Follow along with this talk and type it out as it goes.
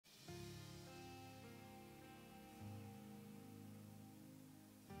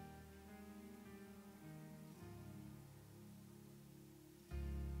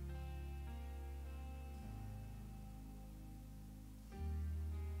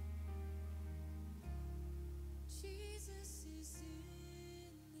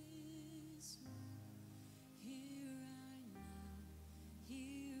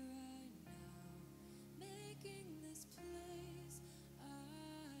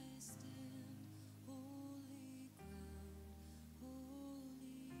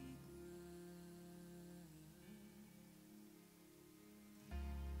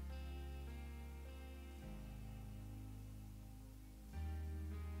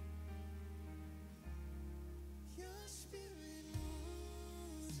Your spirit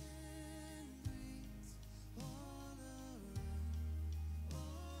moves and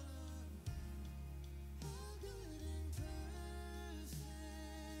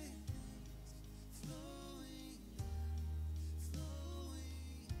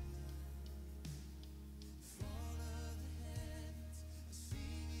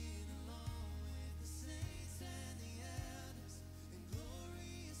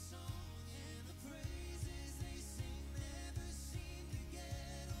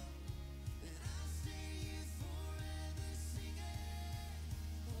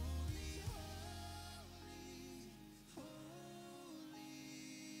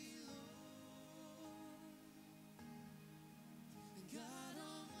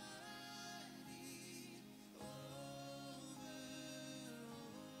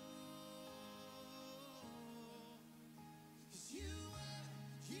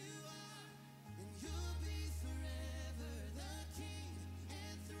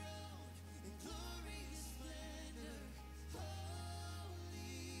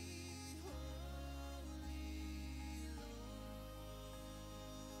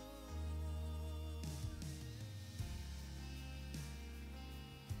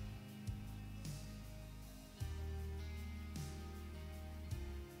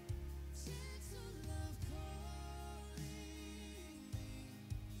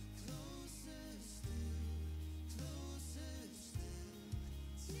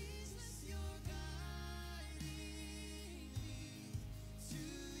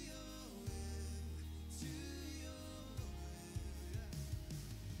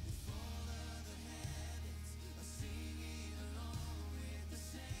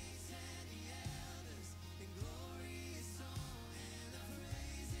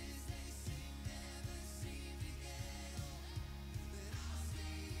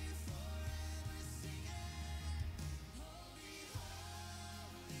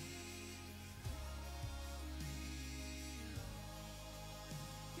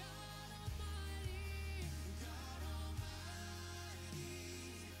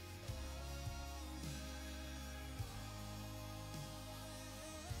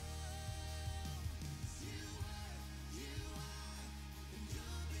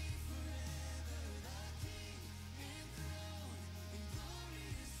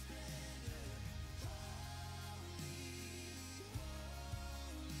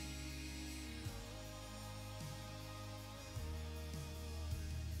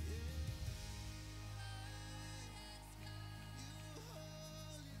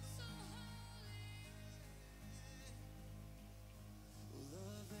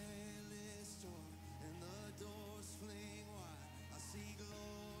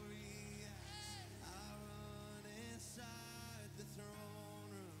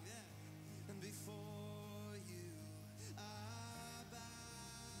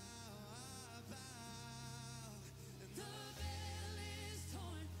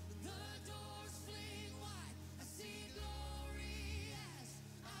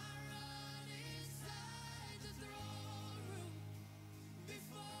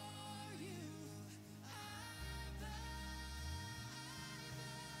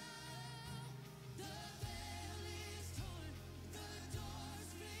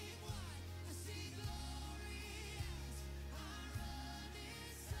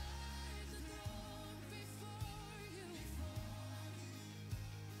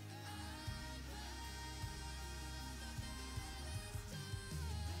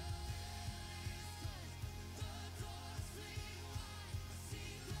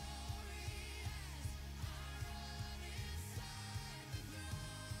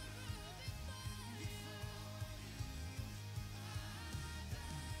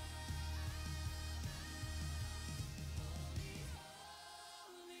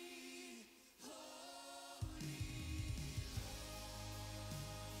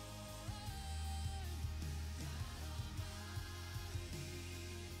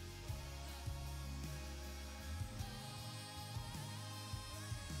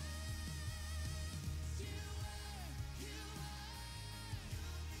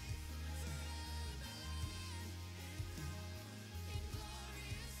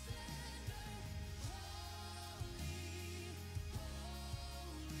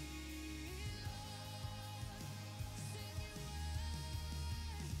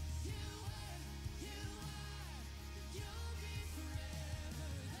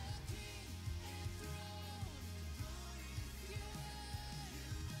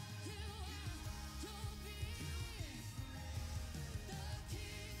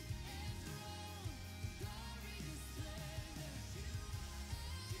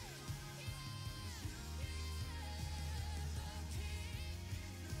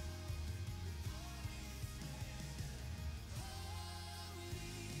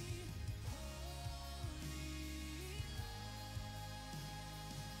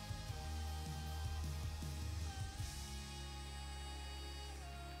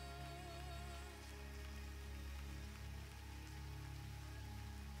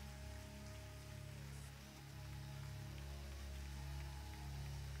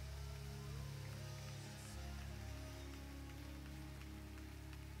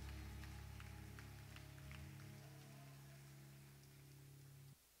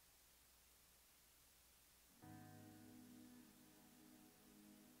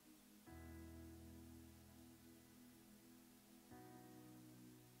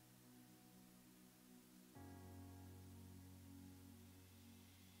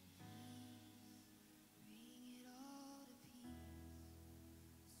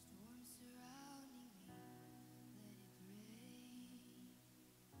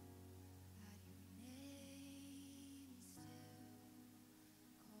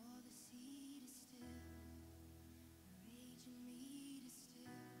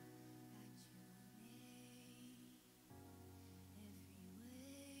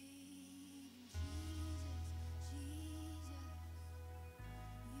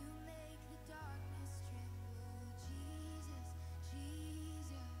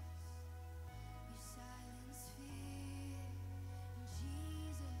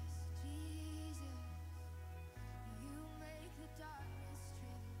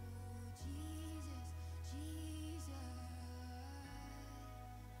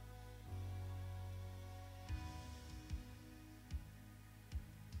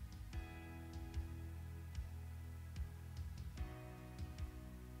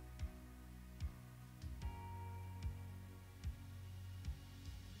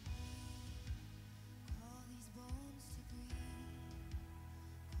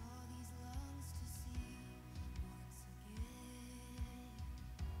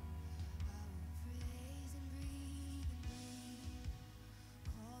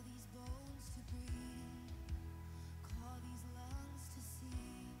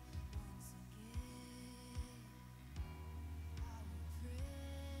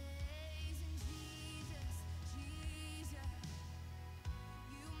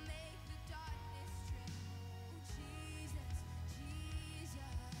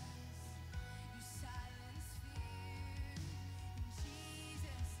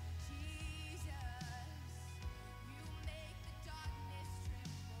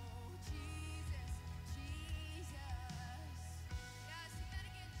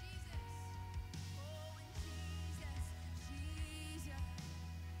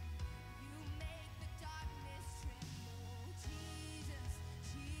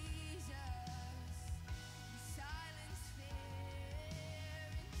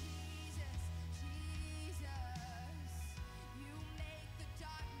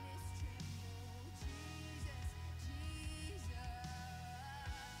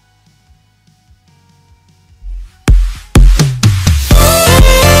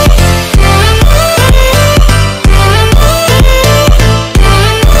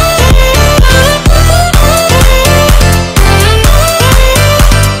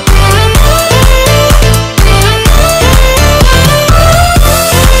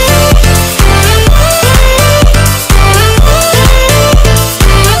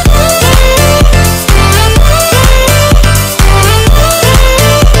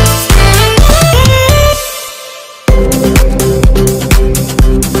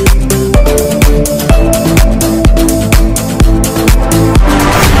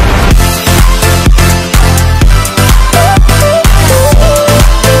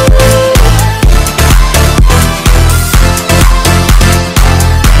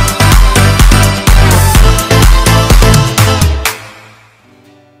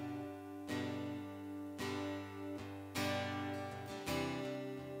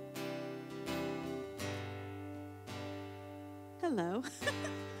Hello.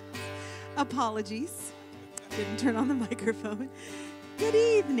 Apologies. Didn't turn on the microphone. Good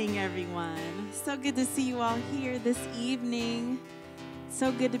evening, everyone. So good to see you all here this evening.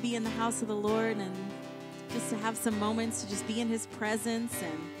 So good to be in the house of the Lord and just to have some moments to just be in His presence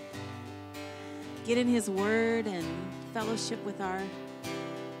and get in His Word and fellowship with our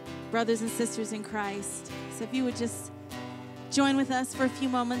brothers and sisters in Christ. So if you would just join with us for a few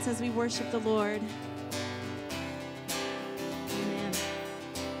moments as we worship the Lord. Amen.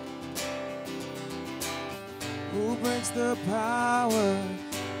 Who breaks the power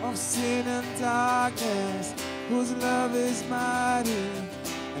of sin and darkness, whose love is mighty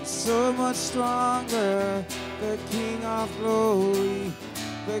and so much stronger, the King of glory,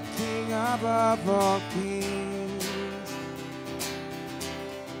 the King above all kings.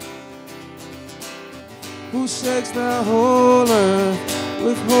 Who shakes the whole earth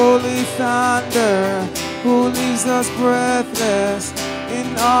with holy thunder, who leaves us breathless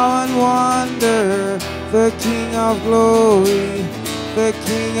in awe and wonder, the King of glory, the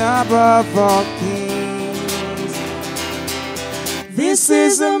King above all kings. This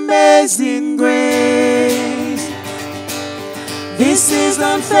is amazing grace. This is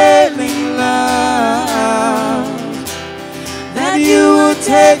unfailing love, that you would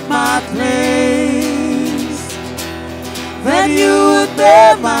take my place, that you would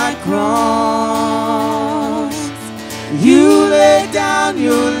bear my cross. You laid down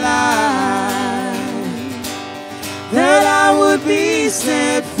your life, that I would be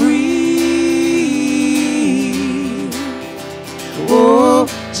set free. Oh,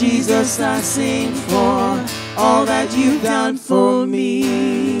 Jesus, I sing for all that you've done for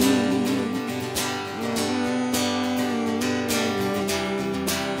me.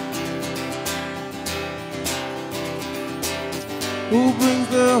 Who brings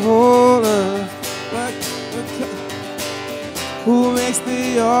the whole earth back, who makes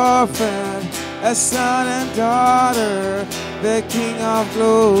the orphan a son and daughter, the King of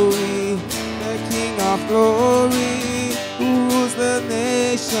glory, the King of glory, who rules the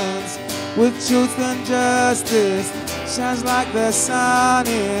nations with truth and justice, shines like the sun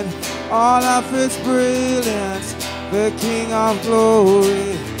in all of its brilliance, the King of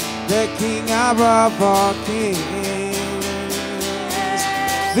glory, the King above all kings.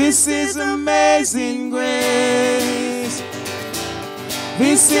 This is amazing grace.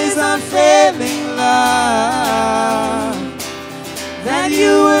 This is unfailing love, that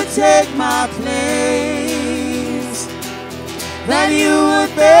you would take my place, that you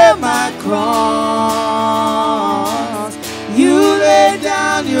would bear my cross. You laid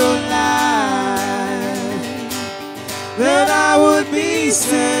down your life, that I would be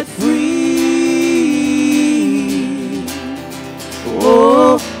set free.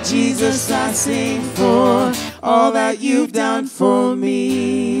 Oh, Jesus, I sing for all that you've done for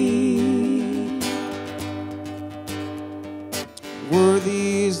me.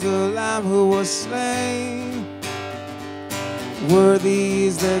 Worthy is the Lamb who was slain. Worthy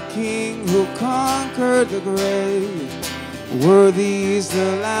is the King who conquered the grave. Worthy is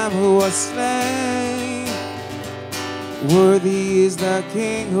the Lamb who was slain. Worthy is the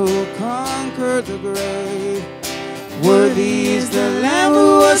King who conquered the grave. Worthy is the Lamb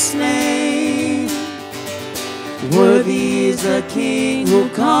who was slain. Worthy is the King who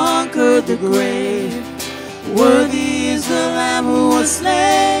conquered the grave. Worthy is the Lamb who was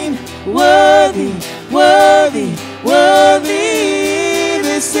slain. Worthy, worthy, worthy.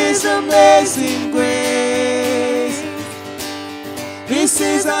 This is amazing grace. This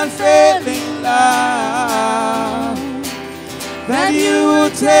is unfailing love, that you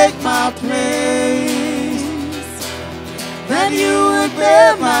would take my place, that you would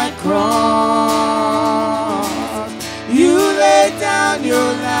bear my cross. You laid down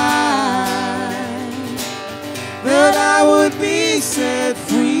your life, that I would be set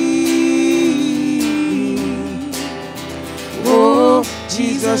free. Oh,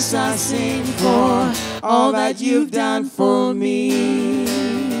 Jesus, I sing for all that you've done for me.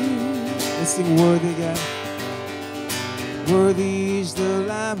 Let's sing worthy again. Worthy is the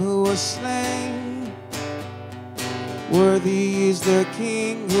Lamb who was slain. Worthy is the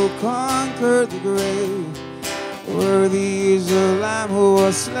King who conquered the grave. Worthy is the Lamb who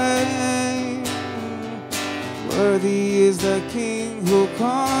was slain. Worthy is the King who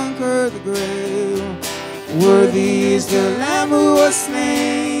conquered the grave. Worthy is the Lamb who was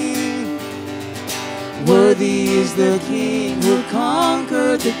slain. Worthy is the King who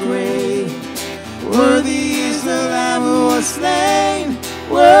conquered the grave. Worthy is the Lamb who was slain.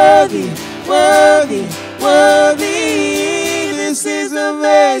 Worthy, worthy, worthy. This is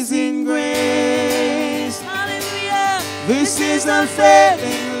amazing grace. Hallelujah. This is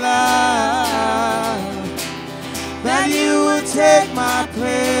unfailing love, that you would take my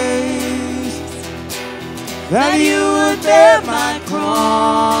place, that you would bear my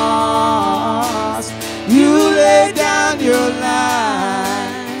cross. You laid down your life,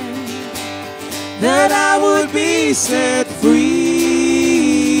 that I would be set free.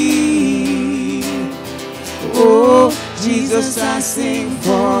 Oh, Jesus, I sing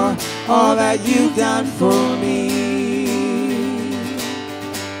for all that you've done for me.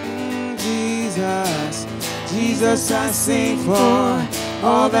 Jesus, Jesus, I sing for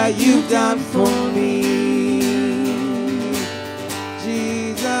all that you've done for me.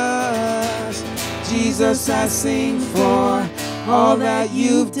 Jesus, Jesus, I sing for all that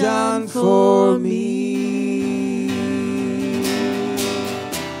you've done for me.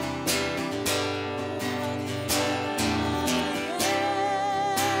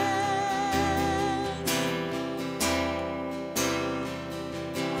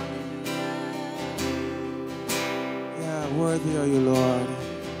 Worthy are you, Lord.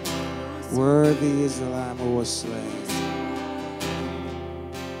 Worthy is the Lamb who was slain.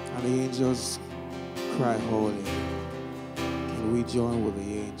 And the angels cry holy. And we join with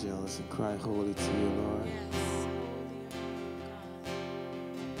the angels and cry holy to you, Lord.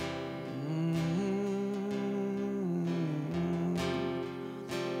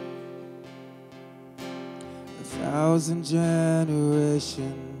 A thousand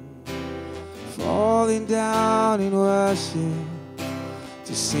generations falling down in worship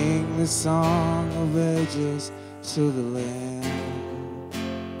to sing the song of ages to the Lamb.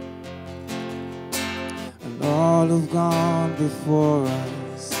 And all who've gone before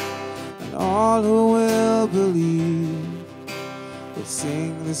us, and all who will believe, will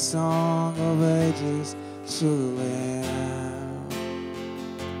sing the song of ages to the Lamb.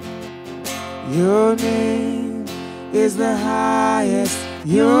 Your name is the highest,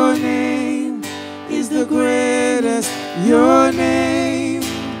 your name is the greatest, your name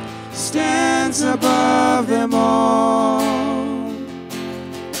stands above them all.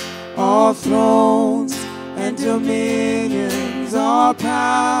 All thrones and dominions, all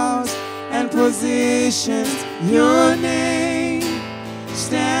powers and positions, your name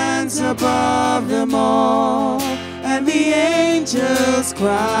stands above them all. And the angels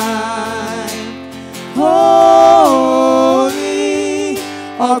cry, holy,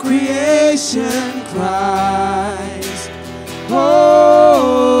 all creation cries,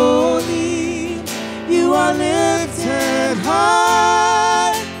 holy, you are lifted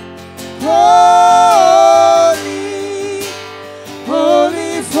high, holy,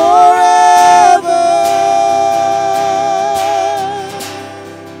 holy forever.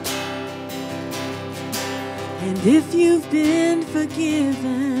 And if you've been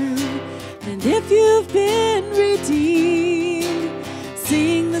forgiven, and if you've been redeemed,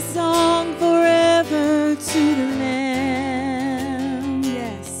 sing the song forever to the Lamb.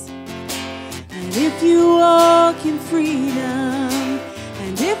 Yes. And if you walk in freedom,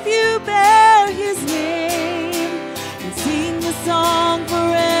 and if you bear his name, and sing the song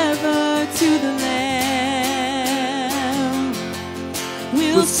forever to the Lamb.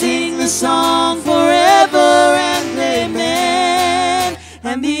 We'll sing the song forever and amen.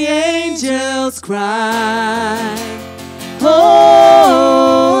 And the angels cry,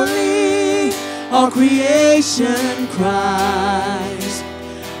 holy, all creation cries,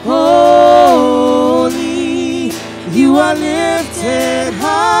 holy, you are lifted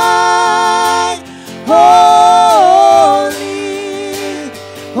high, holy,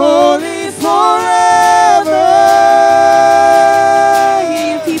 holy forever.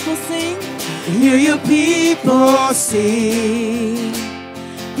 Hear your people sing, hear your people sing,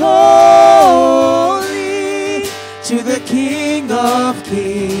 holy, to the King of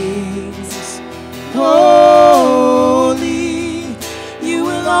Kings, holy, you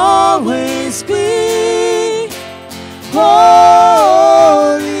will always be, holy,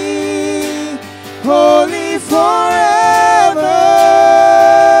 holy forever.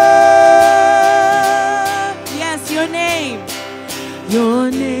 Yes, your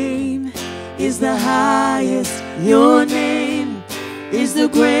name is the highest, your name is the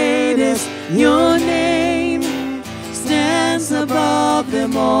greatest, your name stands above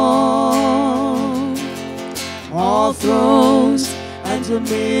them all. All thrones and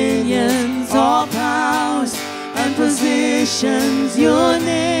dominions, all powers and positions, your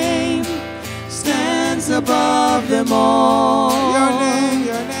name stands above them all. Your name,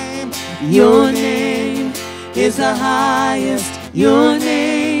 your name, your name is the highest, your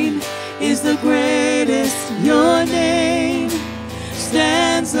name is the greatest, your name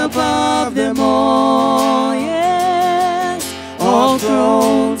stands above them all. Yes, all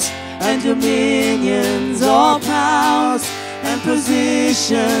thrones and dominions, all powers and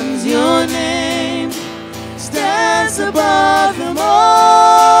positions. Your name stands above them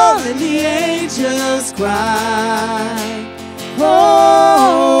all, and the angels cry,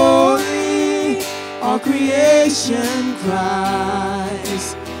 holy. All creation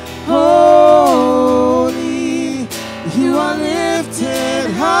cries, holy. You are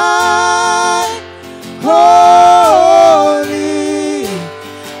lifted high, holy,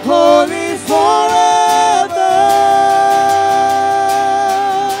 holy forever.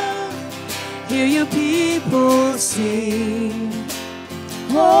 Hear your people sing,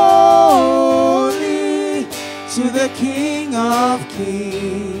 holy, to the King of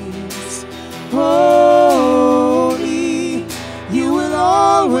Kings. Holy, you will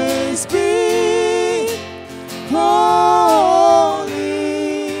always be. Holy,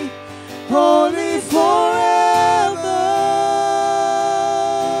 holy forever.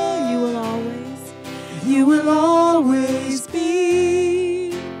 You will always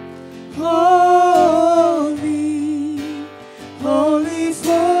be. Holy, holy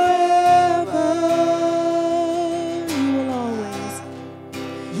forever.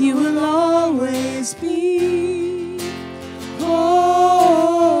 You will always be.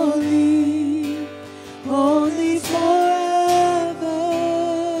 Holy, holy forever.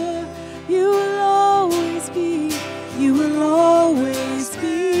 You will always be. You will always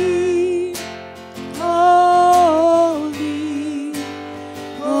be. Holy,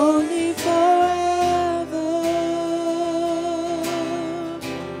 holy forever.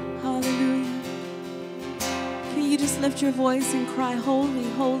 Hallelujah. Can you just lift your voice and cry, holy,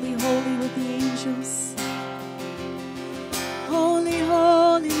 holy, holy with the angels? Holy,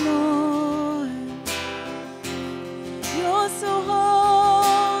 holy Lord. You're so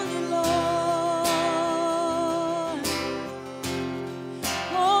holy, Lord.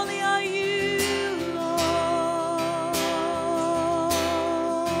 Holy are you, Lord.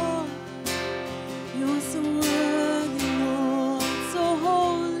 You're so worthy, Lord. So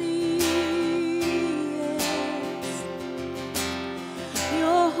holy, yes.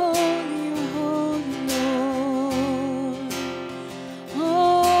 You're holy, Lord.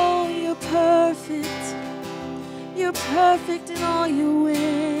 Oh, you're perfect. You're perfect in all your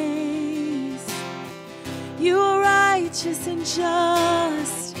ways. You are righteous and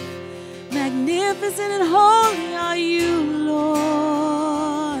just. Magnificent and holy are you,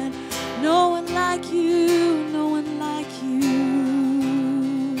 Lord. No one like you, no one like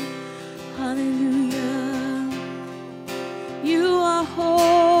you. Hallelujah. You are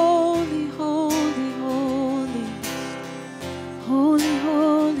holy, holy, holy. Holy,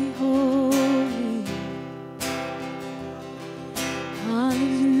 holy, holy.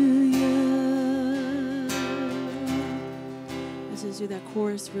 Hallelujah. Let's just do that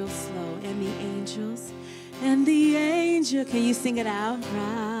chorus real slow. And the angels, and the angel. Can you sing it out?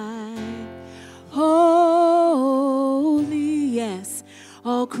 Right. Holy, yes.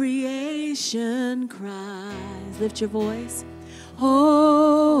 All creation cries. Lift your voice.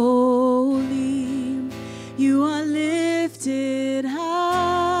 Holy, you are lifted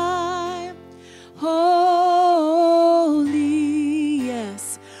high. Holy,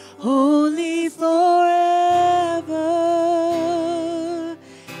 yes, holy forever.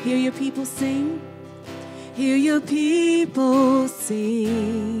 Hear your people sing. Hear your people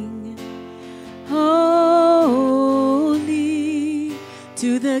sing. Holy,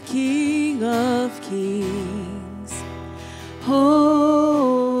 to the King of Kings.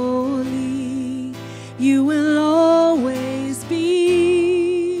 Holy, you will always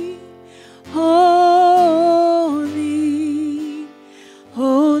be. Holy,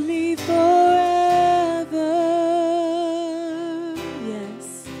 holy forever.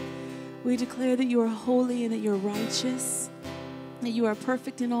 Yes, we declare that you are holy and that you're righteous, that you are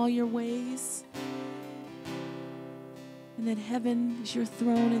perfect in all your ways, and that heaven is your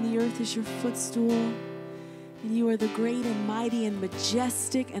throne and the earth is your footstool. And you are the great and mighty and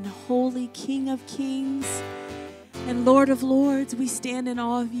majestic and holy King of kings and Lord of lords. We stand in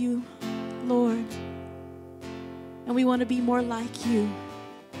awe of you, Lord. And we want to be more like you.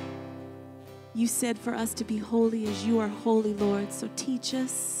 You said for us to be holy as you are holy, Lord. So teach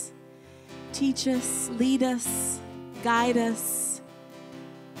us, lead us, guide us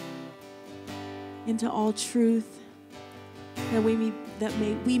into all truth, that we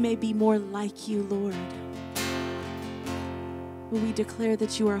may be more like you, Lord. We declare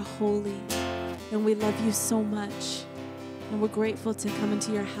that you are holy, and we love you so much. And we're grateful to come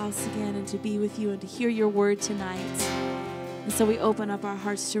into your house again and to be with you and to hear your word tonight. And so we open up our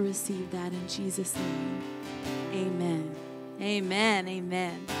hearts to receive that in Jesus' name. Amen. Amen.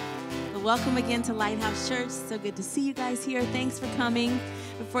 Amen. Well, welcome again to Lighthouse Church. So good to see you guys here. Thanks for coming.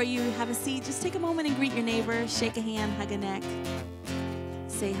 Before you have a seat, just take a moment and greet your neighbor. Shake a hand, hug a neck.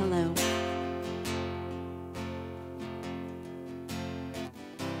 Say hello.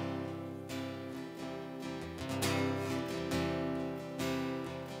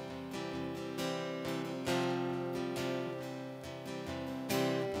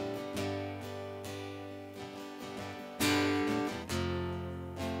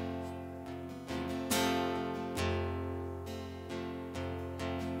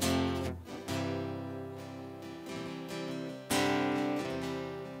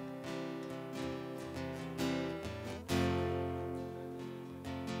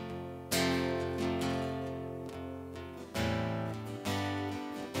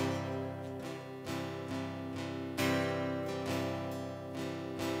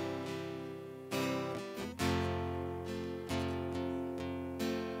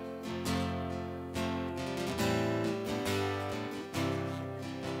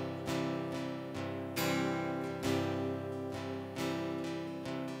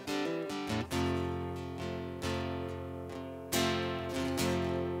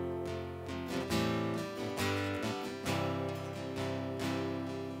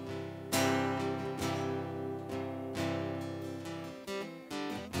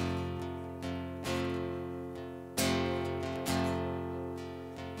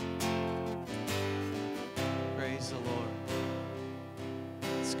 Praise the Lord.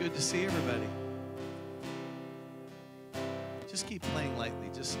 It's good to see everybody. Just keep playing lightly,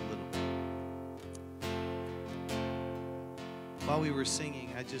 just a little bit. While we were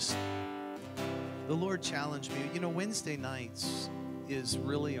singing, the Lord challenged me. You know, Wednesday nights is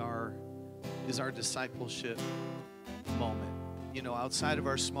really our discipleship moment. You know, outside of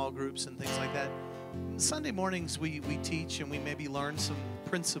our small groups and things like that. Sunday mornings we teach and we maybe learn some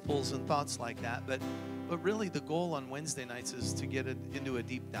principles and thoughts like that, but really the goal on Wednesday nights is to get into a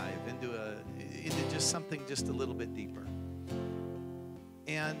deep dive, into just something just a little bit deeper.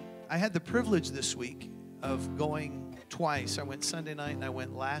 And I had the privilege this week of going twice. I went Sunday night and I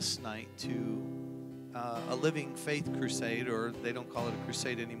went last night to a Living Faith crusade, or they don't call it a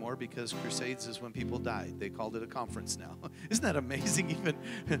crusade anymore because crusades is when people died. They called it a conference now. Isn't that amazing? Even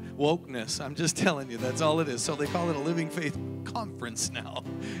wokeness. I'm just telling you, that's all it is. So they call it a Living Faith conference now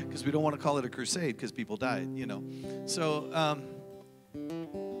because we don't want to call it a crusade because people died, you know. So,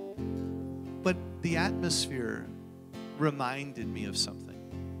 but the atmosphere reminded me of something.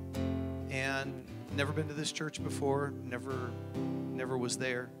 And never been to this church before, never was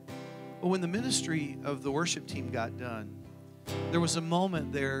there. But when the ministry of the worship team got done, there was a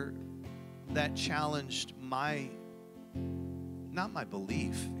moment there that challenged not my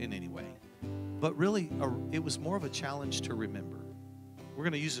belief in any way, but really it was more of a challenge to remember. We're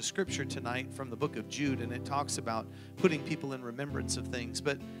going to use a scripture tonight from the book of Jude, and it talks about putting people in remembrance of things.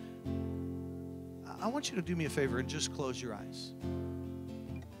 But I want you to do me a favor and just close your eyes.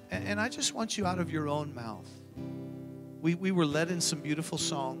 And I just want you out of your own mouth. We were led in some beautiful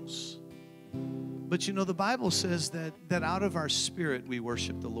songs. But you know, the Bible says that out of our spirit we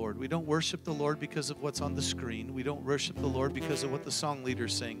worship the Lord. We don't worship the Lord because of what's on the screen. We don't worship the Lord because of what the song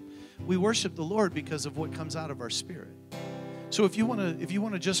leaders sing. We worship the Lord because of what comes out of our spirit. So if you want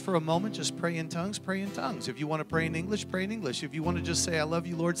to just for a moment just pray in tongues, pray in tongues. If you want to pray in English, pray in English. If you want to just say I love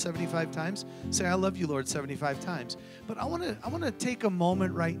you, Lord, 75 times, say I love you, Lord, 75 times. But I want to take a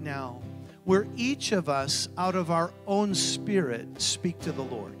moment right now where each of us out of our own spirit speak to the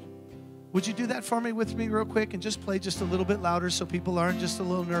Lord. Would you do that for me with me real quick and just play just a little bit louder so people aren't just a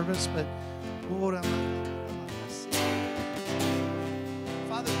little nervous? But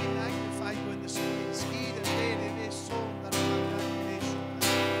Father, we magnify you in this place.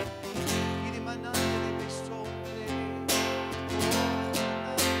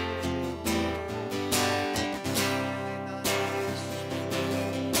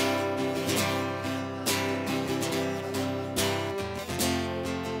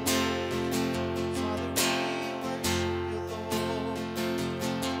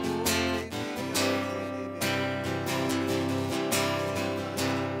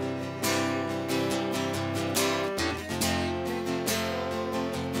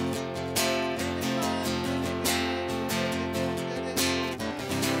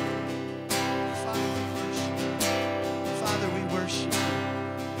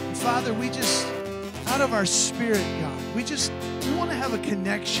 Father, we just, out of our spirit, God, we want to have a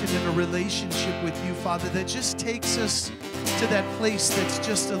connection and a relationship with you, Father, that just takes us to that place that's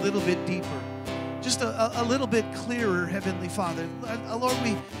just a little bit deeper, just a little bit clearer, Heavenly Father. Lord,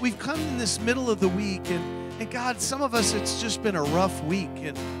 we've come in this middle of the week, And God, some of us, it's just been a rough week.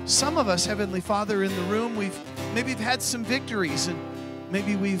 And some of us, Heavenly Father, in the room, we've had some victories, and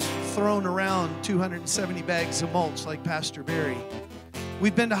maybe we've thrown around 270 bags of mulch like Pastor Barry.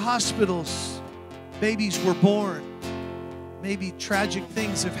 We've been to hospitals. Babies were born. Maybe tragic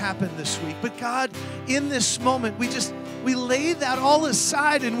things have happened this week. But God, in this moment, we lay that all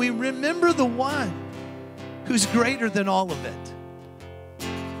aside and we remember the one who's greater than all of it.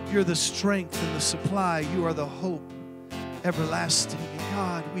 You're the strength and the supply. You are the hope everlasting. And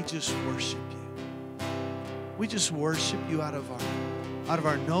God, we just worship you. We just worship you out of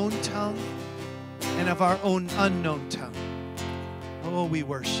our known tongue and of our own unknown tongue. Oh, we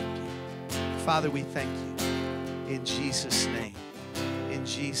worship you. Father, we thank you. In Jesus' name. In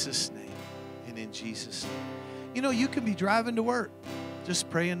Jesus' name. And in Jesus' name. You know, you can be driving to work, just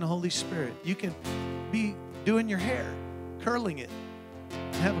praying the Holy Spirit. You can be doing your hair, curling it,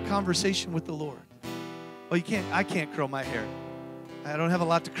 and have a conversation with the Lord. Well, I can't curl my hair. I don't have a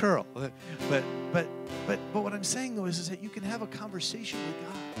lot to curl. But what I'm saying, though, is that you can have a conversation with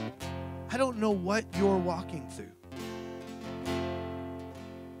God. I don't know what you're walking through.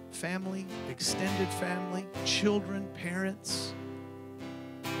 Family, extended family, children, parents.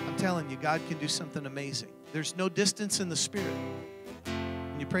 I'm telling you, God can do something amazing. There's no distance in the Spirit.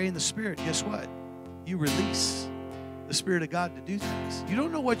 When you pray in the Spirit, guess what? You release the Spirit of God to do things. You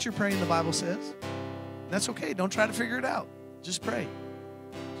don't know what you're praying, the Bible says. That's okay. Don't try to figure it out. Just pray.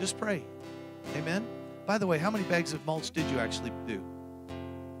 Just pray. Amen? By the way, how many bags of mulch did you actually do?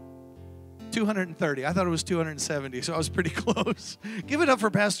 230. I thought it was 270, so I was pretty close. Give it up for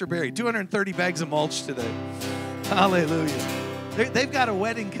Pastor Barry. 230 bags of mulch today. Hallelujah. They've got a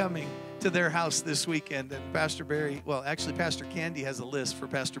wedding coming to their house this weekend, and Pastor Barry, well, actually, Pastor Candy has a list for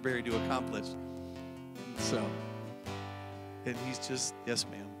Pastor Barry to accomplish. So, and he's just, yes,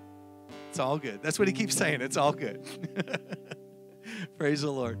 ma'am. It's all good. That's what he keeps saying. It's all good. Praise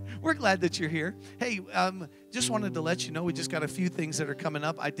the Lord. We're glad that you're here. Hey, just wanted to let you know we just got a few things that are coming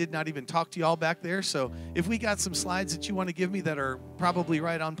up. I did not even talk to y'all back there, so if we got some slides that you want to give me that are probably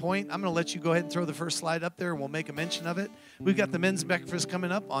right on point, I'm going to let you go ahead and throw the first slide up there, and we'll make a mention of it. We've got the men's breakfast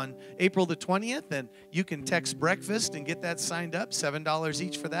coming up on April the 20th, and you can text breakfast and get that signed up, $7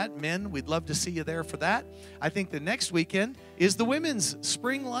 each for that. Men, we'd love to see you there for that. I think the next weekend is the women's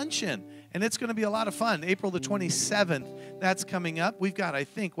spring luncheon. And it's going to be a lot of fun. April the 27th, that's coming up. We've got, I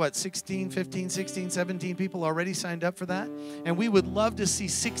think, 16, 15, 16, 17 people already signed up for that. And we would love to see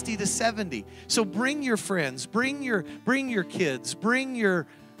 60 to 70. So bring your friends, bring your kids, bring your,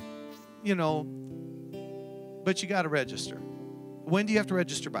 but you got to register. When do you have to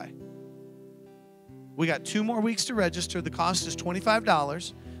register by? We got 2 more weeks to register. The cost is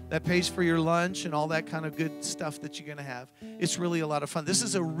 $25. That pays for your lunch and all that kind of good stuff that you're going to have. It's really a lot of fun. This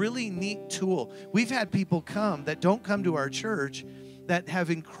is a really neat tool. We've had people come that don't come to our church that have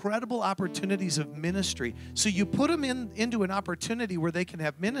incredible opportunities of ministry. So you put them into an opportunity where they can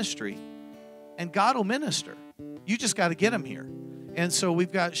have ministry, and God will minister. You just got to get them here. And so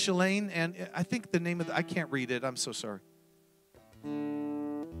we've got Shalane, and I think the name of I can't read it. I'm so sorry.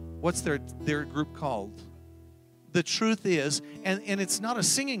 What's their group called? The truth is, and it's not a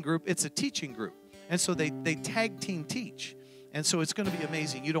singing group, it's a teaching group. And so they tag team teach. And so it's going to be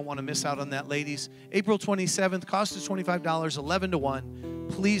amazing. You don't want to miss out on that, ladies. April 27th, cost is $25, 11 to 1.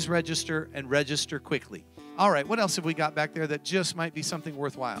 Please register, and register quickly. All right, what else have we got back there that just might be something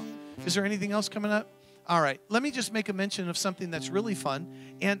worthwhile? Is there anything else coming up? All right, let me just make a mention of something that's really fun.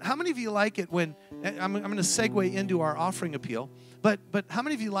 And how many of you like it when, I'm going to segue into our offering appeal, but how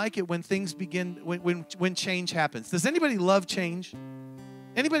many of you like it when things begin, when change happens? Does anybody love change?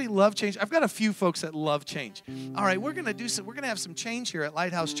 Anybody love change? I've got a few folks that love change. All right, we're going to have some change here at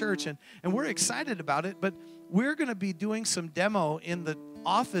Lighthouse Church, and we're excited about it, but we're going to be doing some demo in the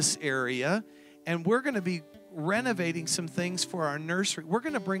office area, and we're going to be renovating some things for our nursery. We're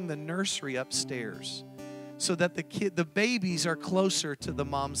going to bring the nursery upstairs so that the babies are closer to the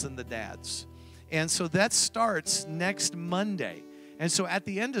moms and the dads. And so that starts next Monday. And so at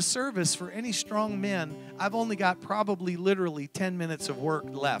the end of service, for any strong men, I've only got probably literally 10 minutes of work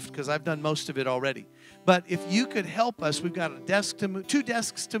left because I've done most of it already. But if you could help us, we've got a desk to move, 2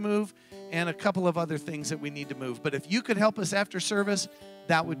 desks to move, and a couple of other things that we need to move. But if you could help us after service,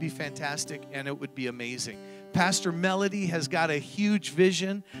 that would be fantastic, and it would be amazing. Pastor Melody has got a huge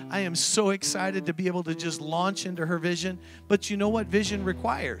vision. I am so excited to be able to just launch into her vision. But you know what vision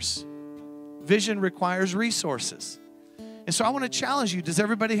requires? Vision requires resources. And so I want to challenge you. Does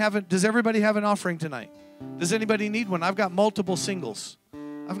everybody have an offering tonight? Does anybody need one? I've got multiple singles.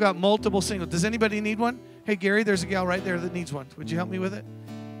 Does anybody need one? Hey, Gary, there's a gal right there that needs one. Would you help me with it?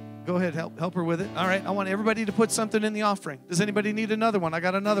 Go ahead, help her with it. All right, I want everybody to put something in the offering. Does anybody need another one? I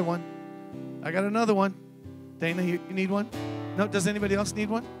got another one. Dana, you need one? No, does anybody else need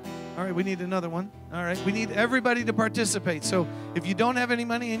one? All right, we need another one. All right, we need everybody to participate. So if you don't have any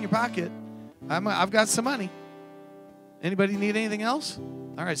money in your pocket, I've got some money. Anybody need anything else?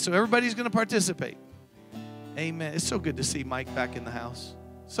 All right, so everybody's going to participate. Amen. It's so good to see Mike back in the house.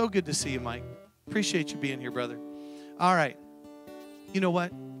 So good to see you, Mike. Appreciate you being here, brother. All right. You know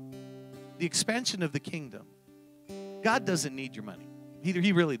what? The expansion of the kingdom. God doesn't need your money.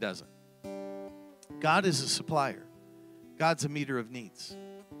 He really doesn't. God is a supplier. God's a meter of needs.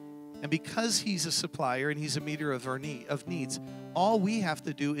 And because he's a supplier and he's a meter of needs, all we have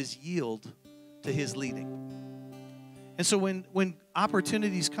to do is yield to his leading. And so when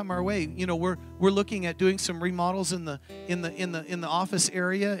opportunities come our way, you know, we're looking at doing some remodels in the office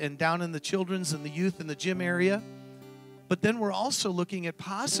area and down in the children's and the youth and the gym area. But then we're also looking at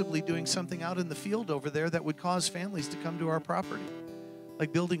possibly doing something out in the field over there that would cause families to come to our property,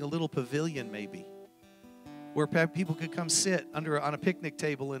 like building a little pavilion maybe, where people could come sit on a picnic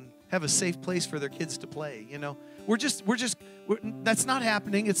table and have a safe place for their kids to play. You know, that's not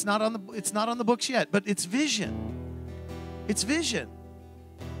happening. It's not on the books yet, but it's vision. It's vision.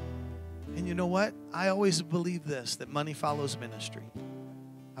 And you know what? I always believe this, that money follows ministry.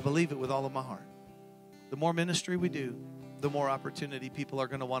 I believe it with all of my heart. The more ministry we do, the more opportunity people are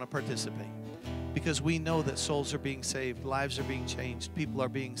going to want to participate. Because we know that souls are being saved, lives are being changed, people are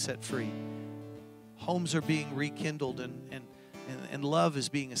being set free. Homes are being rekindled and love is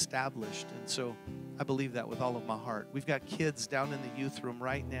being established. And so I believe that with all of my heart. We've got kids down in the youth room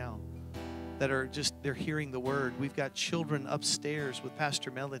right now that are they're hearing the word. We've got children upstairs with Pastor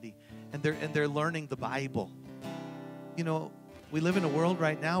Melody, and they're learning the Bible. You know, we live in a world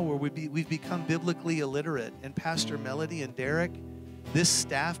right now where we've become biblically illiterate. And Pastor Melody and Derek, this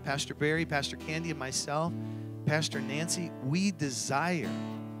staff, Pastor Barry, Pastor Candy, and myself, Pastor Nancy, we desire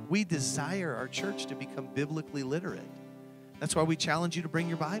our church to become biblically literate. That's why we challenge you to bring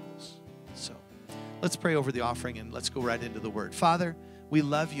your Bibles. So let's pray over the offering and let's go right into the word. Father, we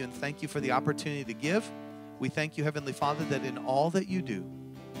love you and thank you for the opportunity to give. We thank you, Heavenly Father, that in all that you do,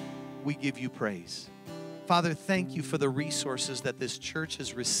 we give you praise. Father, thank you for the resources that this church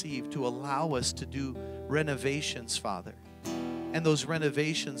has received to allow us to do renovations, Father. And those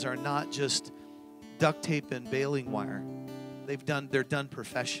renovations are not just duct tape and baling wire. They're done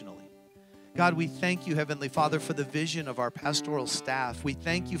professionally. God, we thank you, Heavenly Father, for the vision of our pastoral staff. We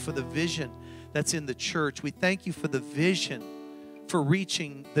thank you for the vision that's in the church. We thank you for the vision for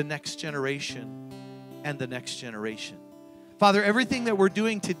reaching the next generation and the next generation. Father, everything that we're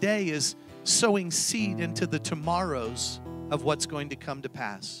doing today is sowing seed into the tomorrows of what's going to come to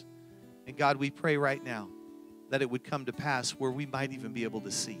pass. And God, we pray right now that it would come to pass where we might even be able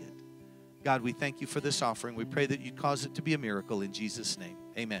to see it. God, we thank you for this offering. We pray that you'd cause it to be a miracle in Jesus' name.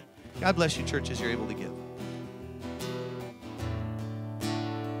 Amen. God bless you, church, as you're able to give.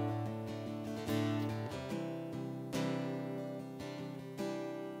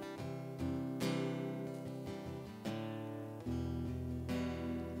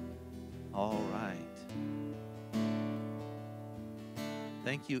 All right.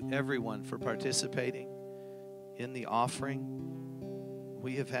 Thank you, everyone, for participating in the offering.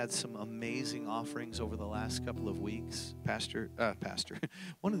 We have had some amazing offerings over the last couple of weeks. Pastor.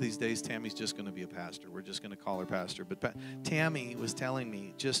 One of these days, Tammy's just going to be a pastor. We're just going to call her pastor. But Tammy was telling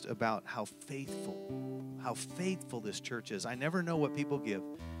me just about how faithful this church is. I never know what people give,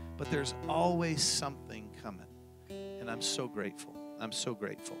 but there's always something coming. And I'm so grateful. I'm so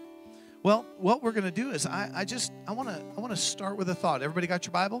grateful. Well, what we're going to do is I want to start with a thought. Everybody got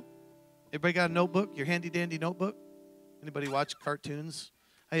your Bible? Everybody got a notebook, your handy-dandy notebook? Anybody watch cartoons?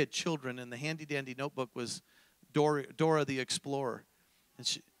 I had children, and the handy-dandy notebook was Dora the Explorer.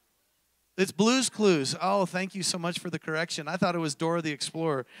 And it's Blue's Clues. Oh, thank you so much for the correction. I thought it was Dora the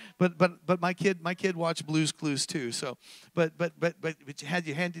Explorer, but my kid watched Blue's Clues too. So, but you had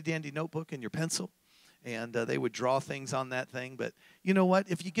your handy-dandy notebook and your pencil, and they would draw things on that thing. But you know what?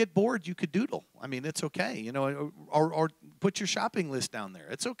 If you get bored, you could doodle. I mean, it's okay. You know, or put your shopping list down there.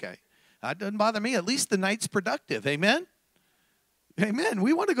 It's okay. It doesn't bother me. At least the night's productive. Amen? Amen.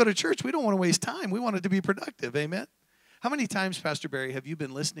 We want to go to church. We don't want to waste time. We want it to be productive. Amen? How many times, Pastor Barry, have you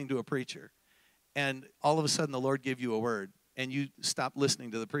been listening to a preacher and all of a sudden the Lord gave you a word and you stopped listening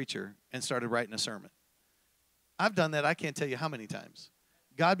to the preacher and started writing a sermon? I've done that. I can't tell you how many times.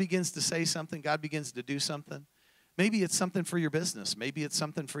 God begins to say something. God begins to do something. Maybe it's something for your business. Maybe it's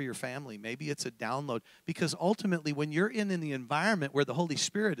something for your family. Maybe it's a download. Because ultimately, when you're in the environment where the Holy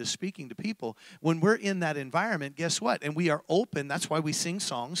Spirit is speaking to people, when we're in that environment, guess what? And we are open. That's why we sing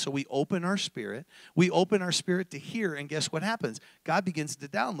songs. So we open our spirit. We open our spirit to hear. And guess what happens? God begins to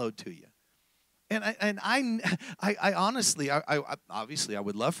download to you. And I honestly, obviously, I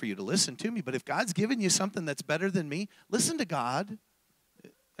would love for you to listen to me. But if God's given you something that's better than me, listen to God.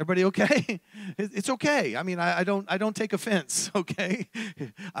 Everybody okay? It's okay. I mean, I don't take offense, okay?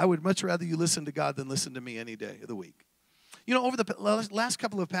 I would much rather you listen to God than listen to me any day of the week. You know, over the last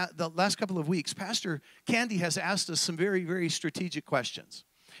couple of weeks, Pastor Candy has asked us some very, very strategic questions.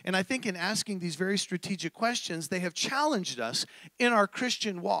 And I think in asking these very strategic questions, they have challenged us in our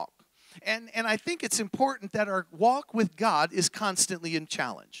Christian walk. And I think it's important that our walk with God is constantly in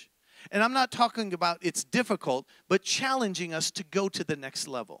challenge. And I'm not talking about it's difficult, but challenging us to go to the next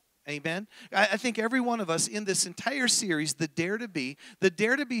level. Amen? I think every one of us in this entire series, the Dare to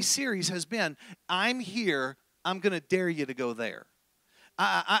Be series has been, I'm here, I'm going to dare you to go there.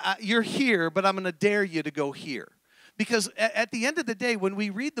 You're here, but I'm going to dare you to go here. Because at the end of the day, when we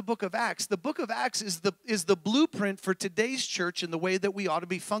read the book of Acts is the blueprint for today's church and the way that we ought to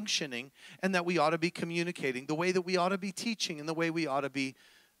be functioning and that we ought to be communicating, the way that we ought to be teaching and the way we ought to be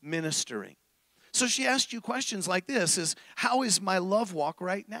ministering. So she asked you questions like this, is how is my love walk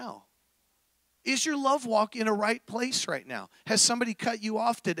right now? Is your love walk in a right place right now? Has somebody cut you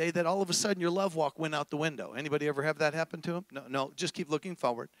off today that all of a sudden your love walk went out the window? Anybody ever have that happen to them? No, just keep looking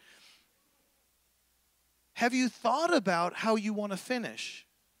forward. Have you thought about how you want to finish?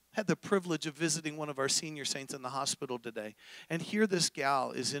 Had the privilege of visiting one of our senior saints in the hospital today. And here this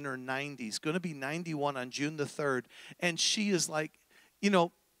gal is in her 90s, going to be 91 on June the 3rd. And she is like, you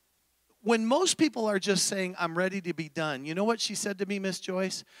know, when most people are just saying, I'm ready to be done, you know what she said to me, Miss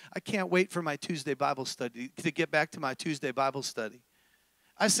Joyce? I can't wait for my Tuesday Bible study, to get back to my Tuesday Bible study.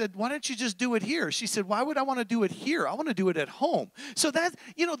 I said, why don't you just do it here? She said, why would I want to do it here? I want to do it at home. So that,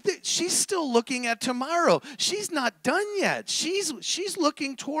 you know, she's still looking at tomorrow. She's not done yet. She's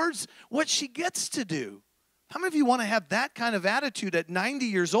looking towards what she gets to do. How many of you want to have that kind of attitude at 90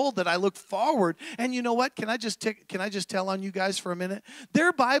 years old that I look forward? And you know what? Can I just tell on you guys for a minute?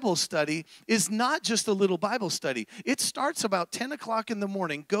 Their Bible study is not just a little Bible study. It starts about 10 o'clock in the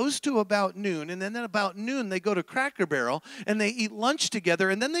morning, goes to about noon, and then at about noon they go to Cracker Barrel and they eat lunch together,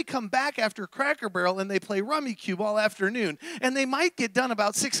 and then they come back after Cracker Barrel and they play Rummy Cube all afternoon, and they might get done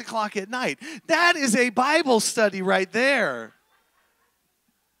about 6 o'clock at night. That is a Bible study right there.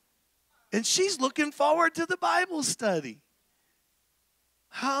 And she's looking forward to the Bible study.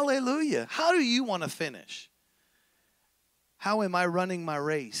 Hallelujah. How do you want to finish? How am I running my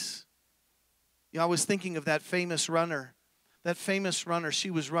race? You know, I was thinking of that famous runner. She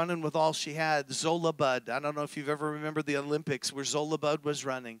was running with all she had, Zola Budd. I don't know if you've ever remembered the Olympics where Zola Budd was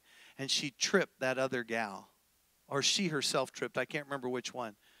running, and she tripped that other gal. Or she herself tripped. I can't remember which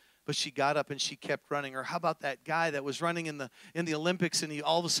one. But she got up and she kept running. Or how about that guy that was running in the Olympics, and he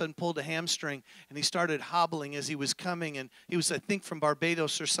all of a sudden pulled a hamstring and he started hobbling as he was coming, and he was, I think, from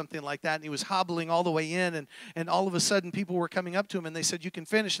Barbados or something like that, and he was hobbling all the way in, and all of a sudden people were coming up to him and they said, you can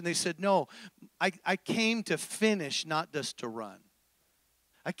finish. And they said, no, I came to finish, not just to run.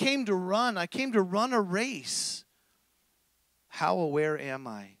 I came to run a race. How aware am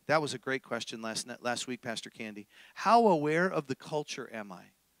I? That was a great question last week, Pastor Candy. How aware of the culture am I?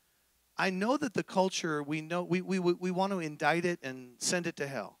 I know that the culture, we want to indict it and send it to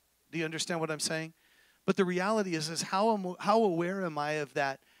hell. Do you understand what I'm saying? But the reality is how aware am I of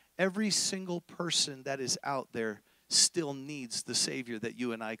that? Every single person that is out there still needs the Savior that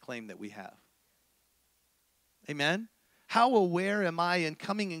you and I claim that we have. Amen? How aware am I in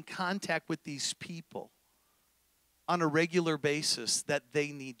coming in contact with these people on a regular basis that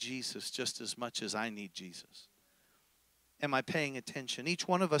they need Jesus just as much as I need Jesus? Am I paying attention? Each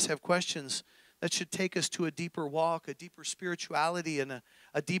one of us have questions that should take us to a deeper walk, a deeper spirituality, and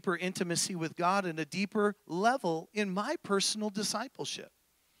a deeper intimacy with God, and a deeper level in my personal discipleship.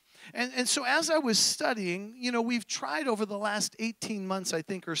 And so as I was studying, you know, we've tried over the last 18 months, I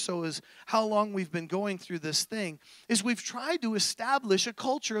think, or so is how long we've been going through this thing, is we've tried to establish a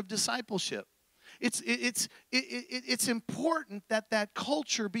culture of discipleship. It's important that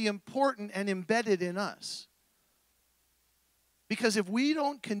culture be important and embedded in us. Because if we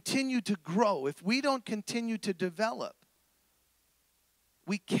don't continue to grow, if we don't continue to develop,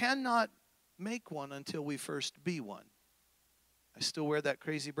 we cannot make one until we first be one. I still wear that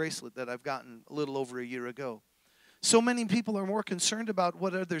crazy bracelet that I've gotten a little over a year ago. So many people are more concerned about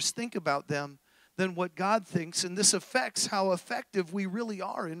what others think about them than what God thinks, and this affects how effective we really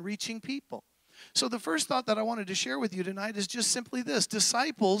are in reaching people. So the first thought that I wanted to share with you tonight is just simply this.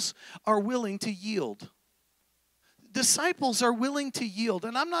 Disciples are willing to yield. Disciples are willing to yield.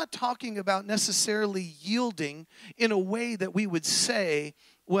 And I'm not talking about necessarily yielding in a way that we would say,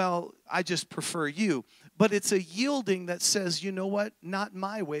 well, I just prefer you. But it's a yielding that says, you know what? Not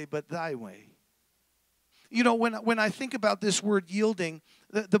my way, but thy way. You know, when I think about this word yielding,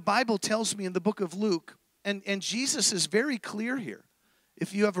 the Bible tells me in the book of Luke, and Jesus is very clear here.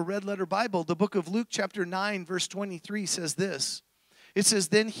 If you have a red letter Bible, the book of Luke chapter 9, verse 23 says this. It says,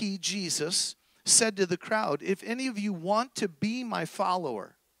 then he, Jesus, said to the crowd, if any of you want to be my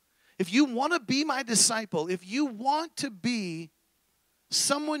follower, if you want to be my disciple, if you want to be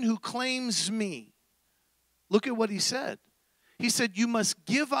someone who claims me, look at what he said. He said, you must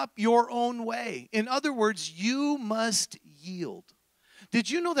give up your own way. In other words, you must yield.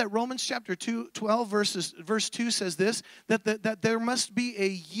 Did you know that Romans chapter 12, verse 2 says this, that there must be a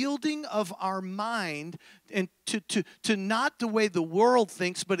yielding of our mind and to not the way the world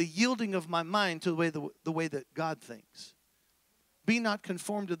thinks, but a yielding of my mind to the way that God thinks. Be not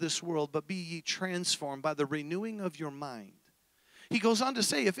conformed to this world, but be ye transformed by the renewing of your mind. He goes on to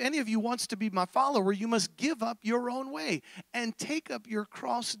say, if any of you wants to be my follower, you must give up your own way and take up your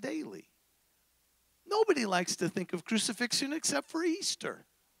cross daily. Nobody likes to think of crucifixion except for Easter.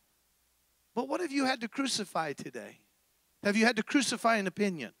 But what have you had to crucify today? Have you had to crucify an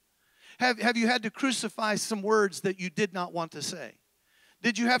opinion? Have you had to crucify some words that you did not want to say?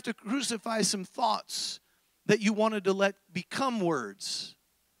 Did you have to crucify some thoughts that you wanted to let become words?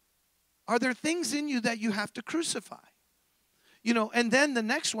 Are there things in you that you have to crucify? You know, and then the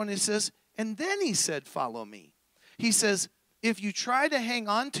next one, it says, and then he said, follow me. He says, if you try to hang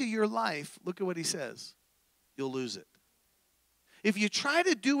on to your life, look at what he says, you'll lose it. If you try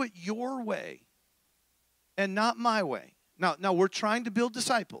to do it your way and not my way. Now we're trying to build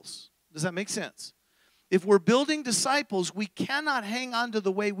disciples. Does that make sense? If we're building disciples, we cannot hang on to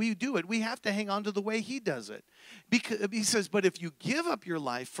the way we do it. We have to hang on to the way he does it. Because he says, but if you give up your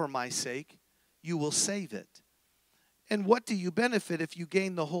life for my sake, you will save it. And what do you benefit if you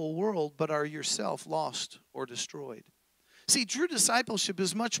gain the whole world but are yourself lost or destroyed? See, true discipleship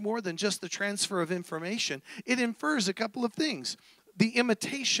is much more than just the transfer of information. It infers a couple of things. The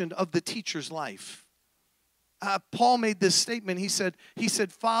imitation of the teacher's life. Paul made this statement. He said,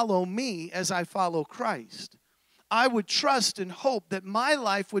 follow me as I follow Christ. I would trust and hope that my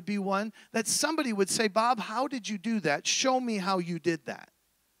life would be one that somebody would say, Bob, how did you do that? Show me how you did that.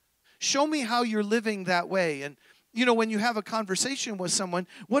 Show me how you're living that way. And you know, when you have a conversation with someone,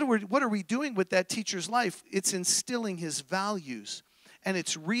 what are we doing with that teacher's life? It's instilling his values, and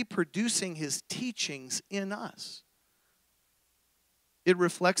it's reproducing his teachings in us. It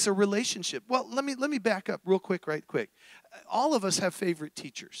reflects a relationship. Well, let me back up real quick, right quick. All of us have favorite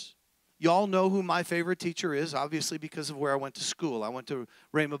teachers. You all know who my favorite teacher is, obviously because of where I went to school. I went to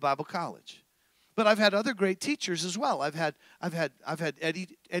Rhema Bible College. But I've had other great teachers as well. I've had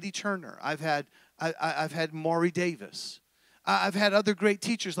Eddie Turner. I've had Maury Davis. I've had other great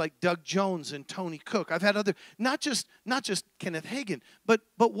teachers like Doug Jones and Tony Cook. I've had other, not just Kenneth Hagin, but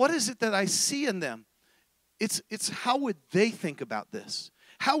what is it that I see in them? It's how would they think about this?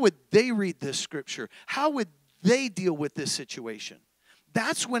 How would they read this scripture? How would they deal with this situation?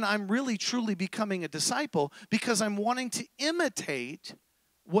 That's when I'm really truly becoming a disciple, because I'm wanting to imitate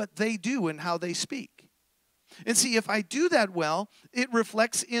what they do and how they speak. And see, if I do that well, it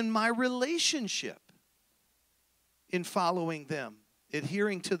reflects in my relationship in following them,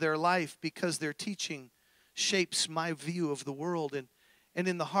 adhering to their life, because their teaching shapes my view of the world. And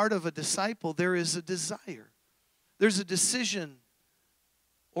in the heart of a disciple, there is a desire. There's a decision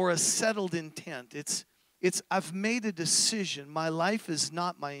or a settled intent. It's I've made a decision. My life is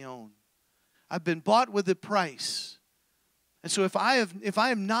not my own. I've been bought with a price. And so if I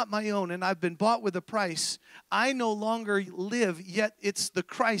am not my own and I've been bought with a price, I no longer live, yet it's the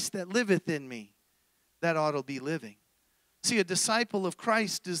Christ that liveth in me that ought to be living. See, a disciple of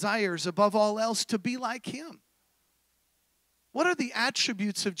Christ desires above all else to be like him. What are the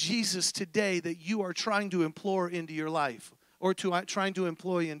attributes of Jesus today that you are trying to implore into your life, or trying to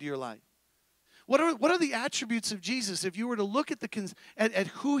employ into your life? What are the attributes of Jesus? If you were to look at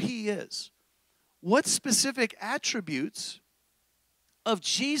who he is, what specific attributes of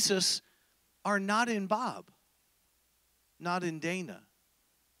Jesus are not in Bob, not in Dana?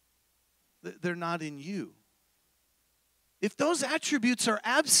 They're not in you. If those attributes are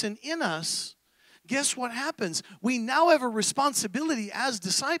absent in us, guess what happens? We now have a responsibility as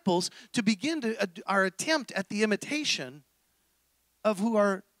disciples to begin our attempt at the imitation of who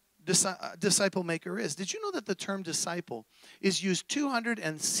our disciple maker is. Did you know that the term disciple is used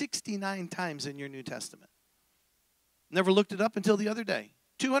 269 times in your New Testament? Never looked it up until the other day.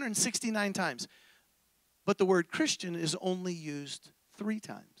 269 times. But the word Christian is only used 3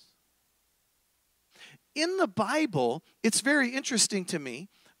 times. In the Bible, it's very interesting to me,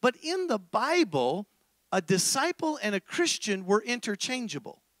 but in the Bible, a disciple and a Christian were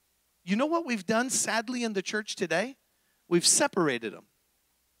interchangeable. You know what we've done, sadly, in the church today? We've separated them.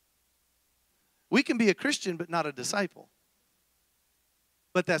 We can be a Christian but not a disciple.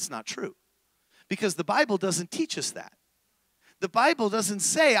 But that's not true, because the Bible doesn't teach us that. The Bible doesn't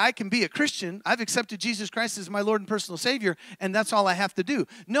say I can be a Christian, I've accepted Jesus Christ as my Lord and personal Savior, and that's all I have to do.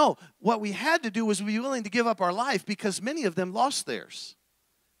 No, what we had to do was be willing to give up our life, because many of them lost theirs.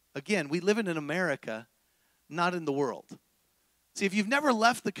 Again, we live in America, not in the world. See, if you've never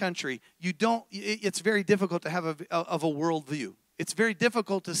left the country, it's very difficult to have a world view. It's very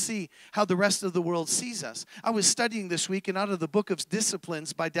difficult to see how the rest of the world sees us. I was studying this week, and out of the book of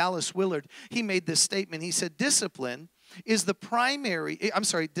Disciplines by Dallas Willard, he made this statement. He said, disciple is the primary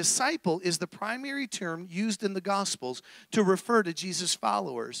term used in the Gospels to refer to Jesus'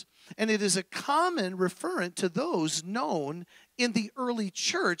 followers. And it is a common referent to those known in the early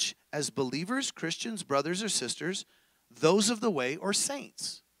church as believers, Christians, brothers or sisters, those of the way, or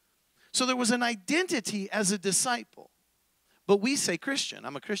saints. So there was an identity as a disciple. But we say Christian,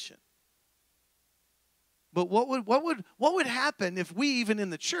 I'm a Christian. But what would happen if we, even in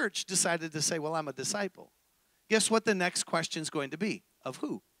the church, decided to say, well, I'm a disciple? Guess what the next question is going to be? Of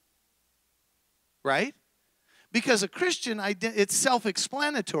who? Right? Because a Christian, it's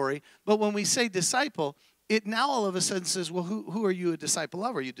self-explanatory, but when we say disciple, it now all of a sudden says, well, who are you a disciple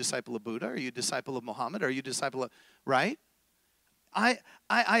of? Are you a disciple of Buddha? Are you a disciple of Muhammad? Are you a disciple of, right? I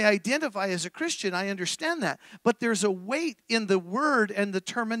identify as a Christian, I understand that. But there's a weight in the word and the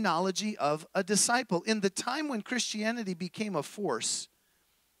terminology of a disciple. In the time when Christianity became a force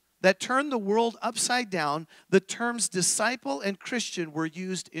that turned the world upside down, the terms disciple and Christian were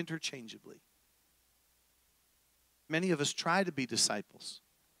used interchangeably. Many of us try to be disciples,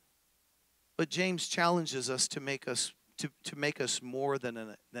 but James challenges us to make us more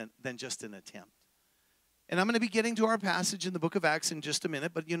than just an attempt. And I'm going to be getting to our passage in the book of Acts in just a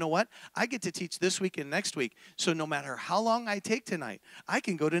minute, but you know what? I get to teach this week and next week, so no matter how long I take tonight, I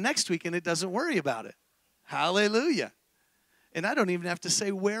can go to next week and it doesn't worry about it. Hallelujah. And I don't even have to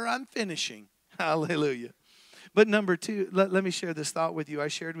say where I'm finishing. Hallelujah. But number 2, let me share this thought with you. I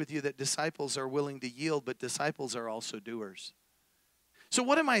shared with you that disciples are willing to yield, but disciples are also doers. So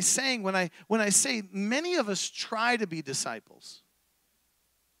what am I saying when I say many of us try to be disciples?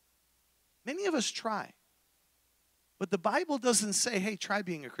 Many of us try. But the Bible doesn't say, hey, try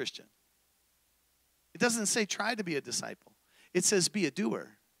being a Christian. It doesn't say try to be a disciple. It says be a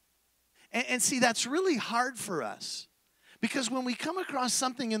doer. And see, that's really hard for us. Because when we come across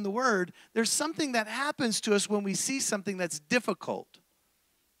something in the Word, there's something that happens to us when we see something that's difficult.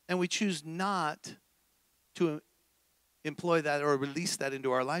 And we choose not to employ that or release that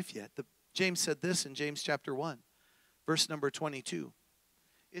into our life yet. James said this in James chapter 1, verse number 22.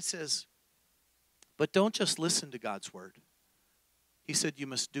 It says, but don't just listen to God's word. He said you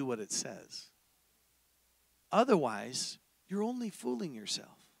must do what it says. Otherwise, you're only fooling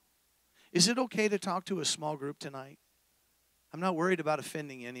yourself. Is it okay to talk to a small group tonight? I'm not worried about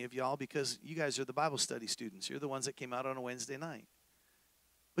offending any of y'all, because you guys are the Bible study students. You're the ones that came out on a Wednesday night.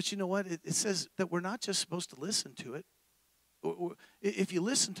 But you know what? It says that we're not just supposed to listen to it. If you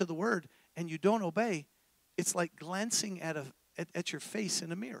listen to the word and you don't obey, it's like glancing at your face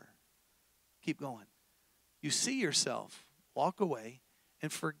in a mirror. Keep going. You see yourself, walk away,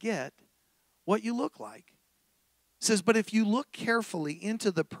 and forget what you look like. It says, but if you look carefully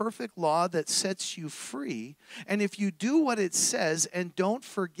into the perfect law that sets you free, and if you do what it says and don't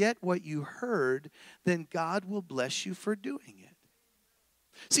forget what you heard, then God will bless you for doing it.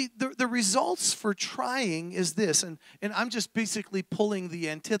 See, the results for trying is this, and I'm just basically pulling the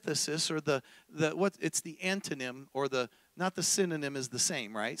antithesis, or it's the antonym, or not the synonym is the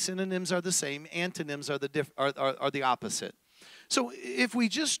same, right? Synonyms are the same, antonyms are the opposite. So if we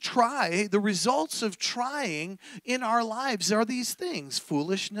just try, the results of trying in our lives are these things: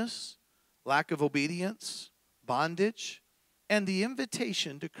 foolishness, lack of obedience, bondage, and the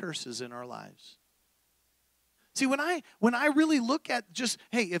invitation to curses in our lives. See, when I really look at just,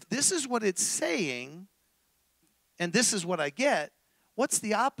 hey, if this is what it's saying and this is what I get, what's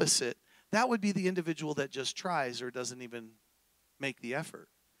the opposite? That would be the individual that just tries or doesn't even make the effort.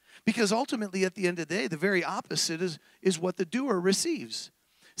 Because ultimately, at the end of the day, the very opposite is what the doer receives.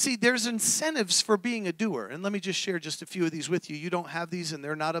 See, there's incentives for being a doer. And let me just share just a few of these with you. You don't have these, and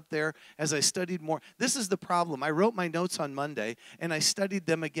they're not up there as I studied more. This is the problem. I wrote my notes on Monday, and I studied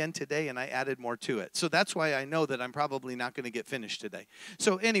them again today, and I added more to it. So that's why I know that I'm probably not going to get finished today.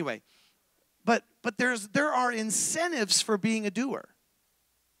 So anyway, but there are incentives for being a doer.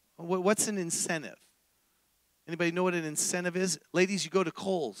 What's an incentive? Anybody know what an incentive is? Ladies, you go to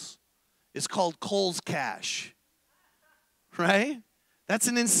Kohl's. It's called Kohl's Cash, right? That's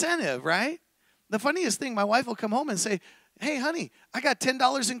an incentive, right? The funniest thing, my wife will come home and say, hey, honey, I got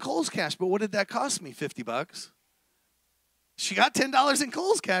 $10 in Kohl's Cash, but what did that cost me? $50. She got $10 in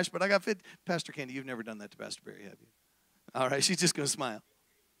Kohl's Cash, but I got 50. Pastor Candy, you've never done that to Pastor Barry, have you? All right, she's just going to smile.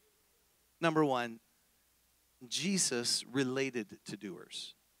 Number one, Jesus related to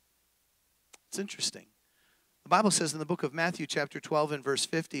doers. It's interesting. The Bible says in the book of Matthew, chapter 12 and verse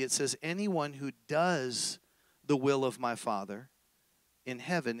 50, it says, anyone who does the will of my Father in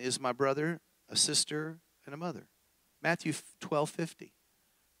heaven is my brother, a sister, and a mother. Matthew 12:50.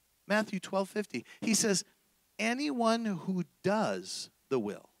 Matthew 12:50. He says, anyone who does the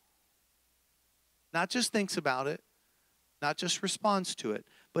will, not just thinks about it, not just responds to it,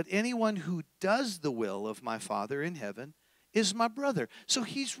 but anyone who does the will of my Father in heaven is my brother. So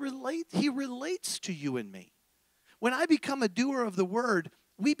he relates to you and me. When I become a doer of the word,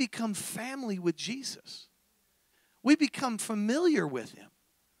 we become family with Jesus. We become familiar with him.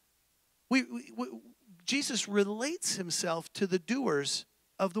 Jesus relates himself to the doers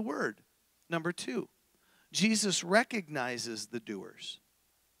of the word. Number two, Jesus recognizes the doers.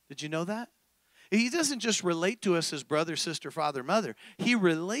 Did you know that? He doesn't just relate to us as brother, sister, father, mother. He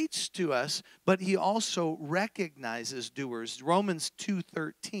relates to us, but he also recognizes doers. Romans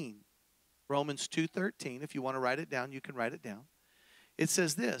 2:13. Romans 2:13. If you want to write it down, you can write it down. It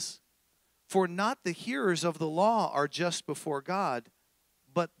says this, for not the hearers of the law are just before God,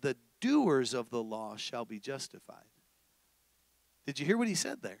 but the doers of the law shall be justified. Did you hear what he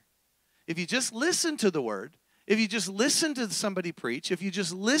said there? If you just listen to the word, if you just listen to somebody preach, if you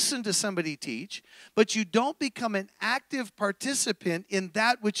just listen to somebody teach, but you don't become an active participant in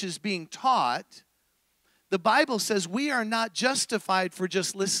that which is being taught, the Bible says we are not justified for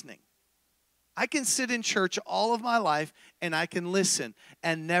just listening. I can sit in church all of my life and I can listen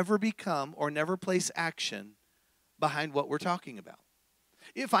and never become or never place action behind what we're talking about.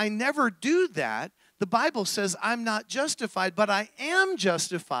 If I never do that, the Bible says I'm not justified, but I am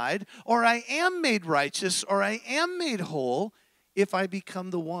justified, or I am made righteous, or I am made whole if I become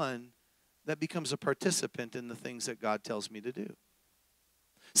the one that becomes a participant in the things that God tells me to do.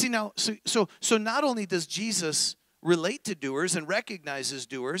 See now, so not only does Jesus relate to doers and recognizes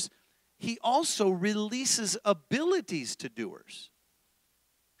doers, he also releases abilities to doers.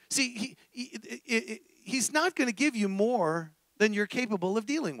 See, he's not going to give you more than you're capable of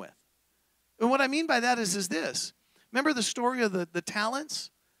dealing with. And what I mean by that is this. Remember the story of the talents?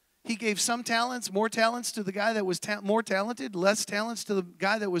 He gave some talents, more talents to the guy that was more talented, less talents to the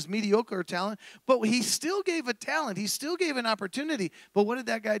guy that was mediocre talent. But he still gave a talent. He still gave an opportunity. But what did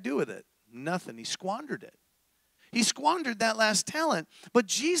that guy do with it? Nothing. He squandered it. He squandered that last talent. But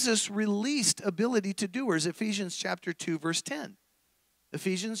Jesus released ability to doers. Ephesians chapter 2, verse 10.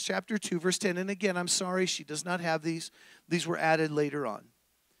 Ephesians chapter 2, verse 10. And again, I'm sorry, she does not have these. These were added later on.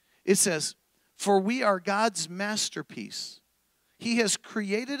 It says, for we are God's masterpiece. He has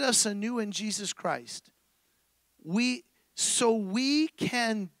created us anew in Jesus Christ. So we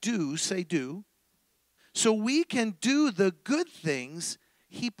can do, say do, so we can do the good things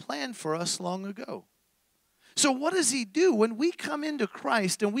he planned for us long ago. So what does he do? When we come into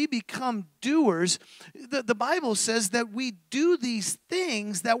Christ and we become doers, the Bible says that we do these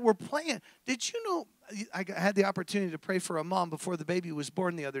things that were planned. Did you know, I had the opportunity to pray for a mom before the baby was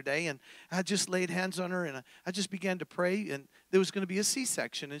born the other day, and I just laid hands on her, and I just began to pray, and there was going to be a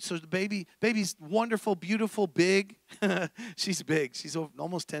C-section. And so the baby's wonderful, beautiful, big. She's big. She's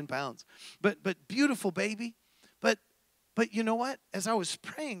almost 10 pounds. But beautiful baby. But you know what? As I was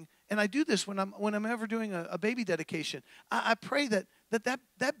praying, and I do this when I'm ever doing a baby dedication, I pray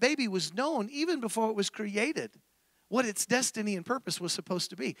that baby was known even before it was created, what its destiny and purpose was supposed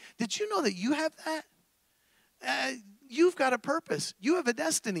to be. Did you know that you have that? You've got a purpose. You have a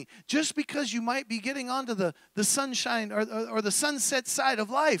destiny. Just because you might be getting onto the sunshine or the sunset side of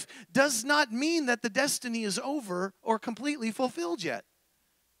life does not mean that the destiny is over or completely fulfilled yet.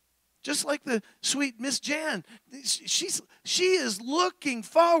 Just like the sweet Miss Jan, she is looking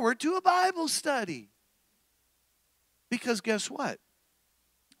forward to a Bible study. Because guess what?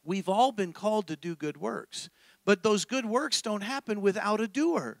 We've all been called to do good works, but those good works don't happen without a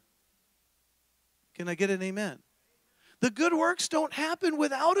doer. Can I get an amen? The good works don't happen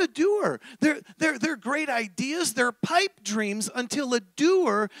without a doer. They're great ideas. They're pipe dreams until a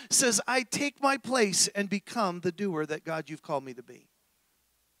doer says, I take my place and become the doer that God, you've called me to be.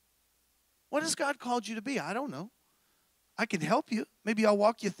 What has God called you to be? I don't know. I can help you. Maybe I'll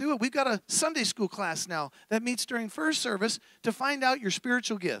walk you through it. We've got a Sunday school class now that meets during first service to find out your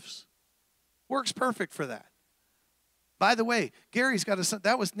spiritual gifts. Works perfect for that. By the way, Gary's got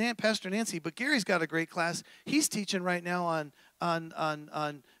that was Pastor Nancy, but Gary's got a great class. He's teaching right now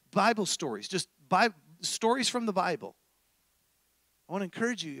on Bible stories, just stories from the Bible. I want to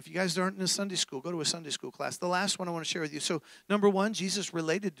encourage you, if you guys aren't in a Sunday school, go to a Sunday school class. The last one I want to share with you. So, number 1, Jesus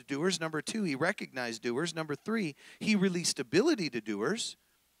related to doers. Number 2, he recognized doers. Number 3, he released ability to doers.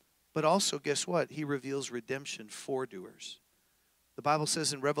 But also, guess what? He reveals redemption for doers. The Bible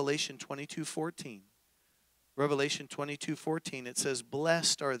says in Revelation 22:14, Revelation 22:14, it says,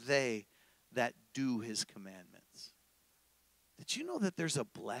 blessed are they that do his commandments. Did you know that there's a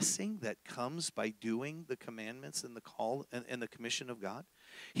blessing that comes by doing the commandments and the call and the commission of God?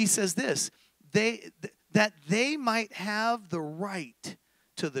 He says this, that they might have the right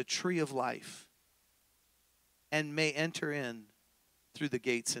to the tree of life and may enter in through the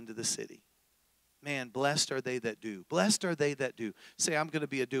gates into the city. Man, blessed are they that do. Blessed are they that do. Say, I'm going to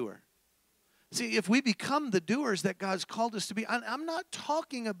be a doer. See, if we become the doers that God's called us to be, I'm not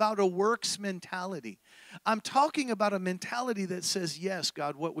talking about a works mentality. I'm talking about a mentality that says, yes,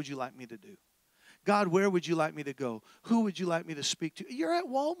 God, what would you like me to do? God, where would you like me to go? Who would you like me to speak to? You're at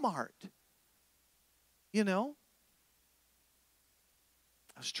Walmart. You know?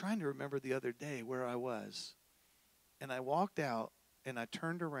 I was trying to remember the other day where I was. And I walked out and I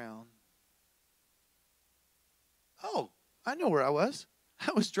turned around. Oh, I know where I was.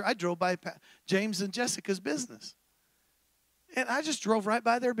 I drove by James and Jessica's business. And I just drove right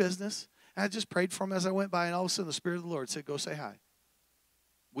by their business. And I just prayed for them as I went by. And all of a sudden, the Spirit of the Lord said, go say hi.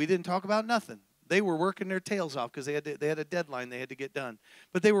 We didn't talk about nothing. They were working their tails off because they had a deadline they had to get done.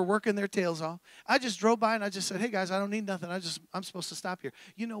 But they were working their tails off. I just drove by and I just said, hey, guys, I don't need nothing. I'm supposed to stop here.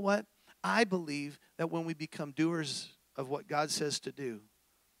 You know what? I believe that when we become doers of what God says to do,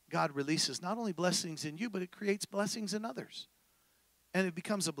 God releases not only blessings in you, but it creates blessings in others. And it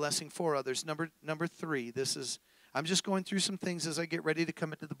becomes a blessing for others. Number 3, I'm just going through some things as I get ready to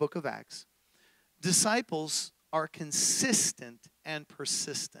come into the book of Acts. Disciples are consistent and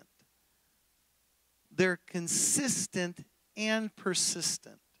persistent. They're consistent and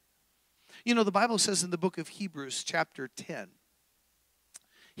persistent. You know, the Bible says in the book of Hebrews chapter 10,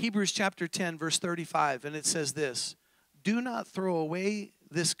 Hebrews chapter 10, verse 35, and it says this, do not throw away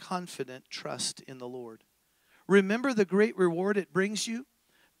this confident trust in the Lord. Remember the great reward it brings you?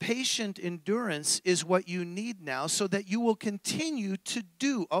 Patient endurance is what you need now so that you will continue to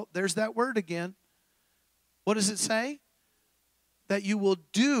do. Oh, there's that word again. What does it say? That you will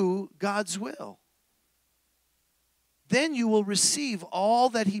do God's will. Then you will receive all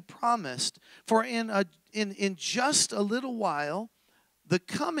that he promised. For in just a little while, the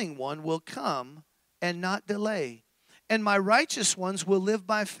coming one will come and not delay. And my righteous ones will live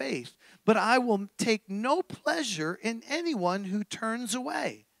by faith. But I will take no pleasure in anyone who turns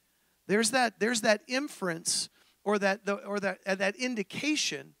away. There's that inference or that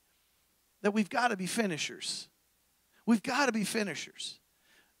indication that we've got to be finishers. We've got to be finishers.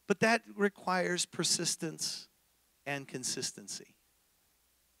 But that requires persistence and consistency.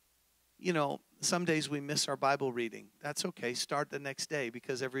 You know, some days we miss our Bible reading. That's okay. Start the next day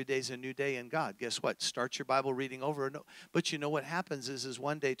because every day's a new day in God. Guess what? Start your Bible reading over and over. But you know what happens is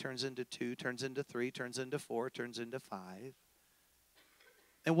one day turns into 2, turns into 3, turns into 4, turns into 5.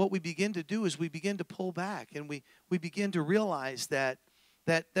 And what we begin to do is we begin to pull back and we begin to realize that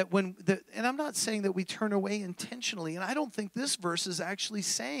and I'm not saying that we turn away intentionally, and I don't think this verse is actually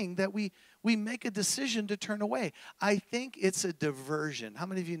saying that we make a decision to turn away. I think it's a diversion. How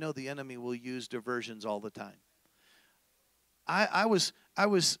many of you know the enemy will use diversions all the time? I was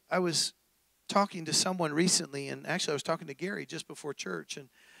talking to someone recently, and actually I was talking to Gary just before church, and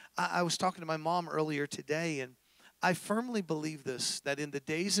I was talking to my mom earlier today, and I firmly believe this, that in the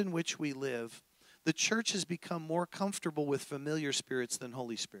days in which we live, the church has become more comfortable with familiar spirits than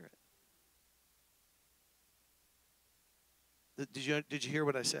Holy Spirit. Did you hear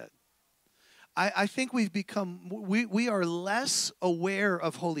what I said? I think we've become, we are less aware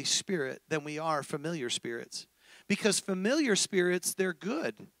of Holy Spirit than we are familiar spirits. Because familiar spirits, they're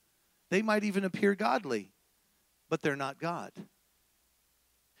good. They might even appear godly, but they're not God.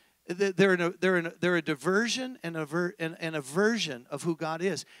 They're a diversion and a version of who God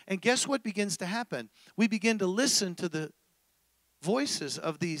is. And guess what begins to happen? We begin to listen to the voices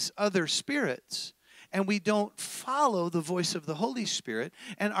of these other spirits. and we don't follow the voice of the Holy Spirit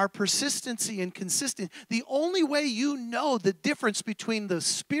and our persistency and consistency, the only way you know the difference between the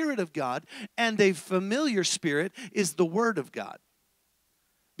Spirit of God and a familiar spirit is the Word of God.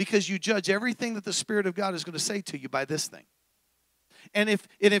 Because you judge everything that the Spirit of God is going to say to you by this thing. And if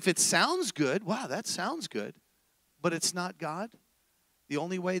it sounds good, wow, that sounds good, but it's not God, the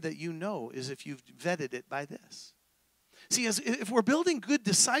only way that you know is if you've vetted it by this. See, if we're building good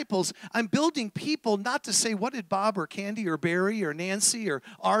disciples, I'm building people not to say, what did Bob or Candy or Barry or Nancy or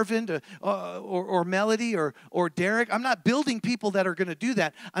Arvind or Melody or Derek? I'm not building people that are going to do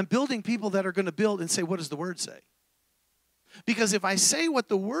that. I'm building people that are going to build and say, what does the Word say? Because if I say what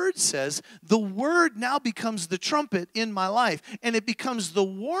the Word says, the Word now becomes the trumpet in my life. And it becomes the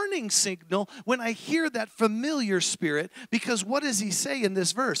warning signal when I hear that familiar spirit. Because what does he say in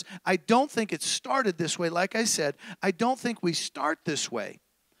this verse? I don't think it started this way. Like I said, I don't think we start this way.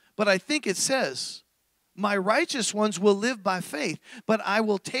 But I think it says, my righteous ones will live by faith, but I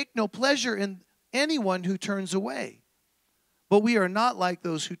will take no pleasure in anyone who turns away. But we are not like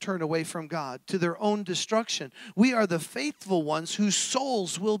those who turn away from God to their own destruction. We are the faithful ones whose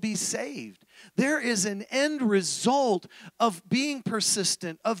souls will be saved. There is an end result of being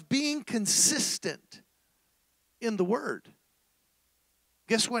persistent, of being consistent in the Word.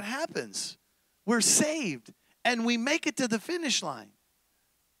 Guess what happens? We're saved and we make it to the finish line.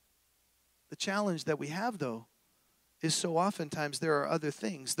 The challenge that we have, though, is so oftentimes there are other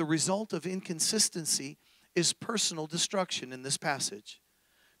things. The result of inconsistency is personal destruction in this passage,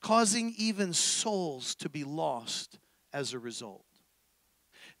 causing even souls to be lost as a result.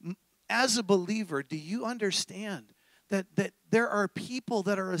 As a believer, do you understand that there are people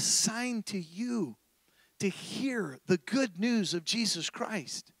that are assigned to you to hear the good news of Jesus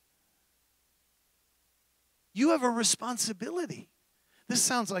Christ? You have a responsibility. This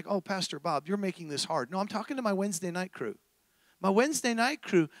sounds like, oh, Pastor Bob, you're making this hard. No, I'm talking to my Wednesday night crew. My Wednesday night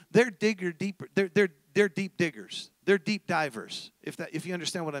crew, they're deeper. They're deep diggers. They're deep divers, if you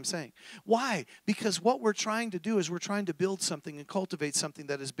understand what I'm saying. Why? Because what we're trying to do is we're trying to build something and cultivate something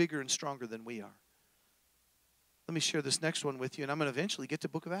that is bigger and stronger than we are. Let me share this next one with you, and I'm going to eventually get to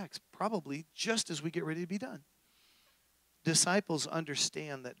Book of Acts, probably just as we get ready to be done. Disciples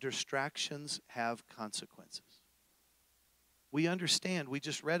understand that distractions have consequences. We understand. We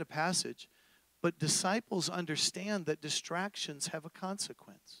just read a passage. But disciples understand that distractions have a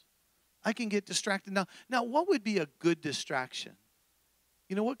consequence. I can get distracted. Now, what would be a good distraction?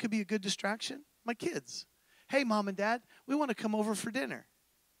 You know what could be a good distraction? My kids. Hey, Mom and Dad, we want to come over for dinner.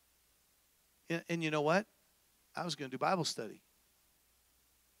 And you know what? I was going to do Bible study.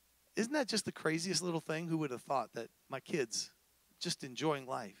 Isn't that just the craziest little thing? Who would have thought that my kids, just enjoying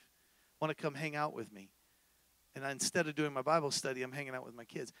life, want to come hang out with me? And instead of doing my Bible study, I'm hanging out with my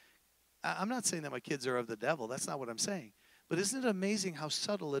kids. I'm not saying that my kids are of the devil. That's not what I'm saying. But isn't it amazing how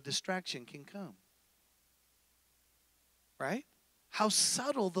subtle a distraction can come? Right? How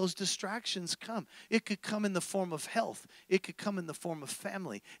subtle those distractions come. It could come in the form of health. It could come in the form of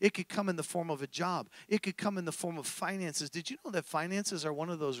family. It could come in the form of a job. It could come in the form of finances. Did you know that finances are one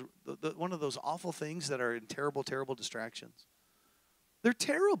of those awful things that are in terrible, terrible distractions? They're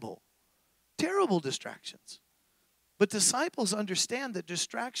terrible. Terrible distractions. But disciples understand that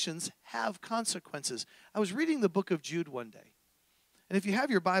distractions have consequences. I was reading the book of Jude one day. And if you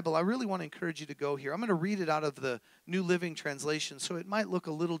have your Bible, I really want to encourage you to go here. I'm going to read it out of the New Living Translation, so it might look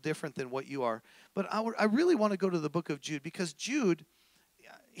a little different than what you are. But I really want to go to the book of Jude, because Jude,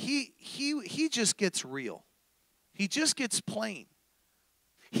 he just gets real. He just gets plain.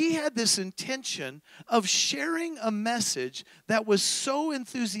 He had this intention of sharing a message that was so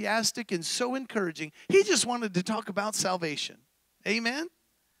enthusiastic and so encouraging. He just wanted to talk about salvation. Amen?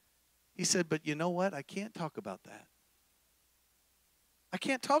 He said, but you know what? I can't talk about that. I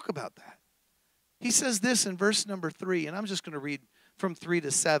can't talk about that. He says this in verse number 3, and I'm just going to read from 3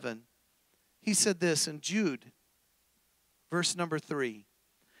 to 7. He said this in Jude, verse number 3.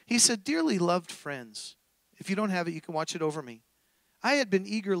 He said, dearly loved friends, if you don't have it, you can watch it over me. I had been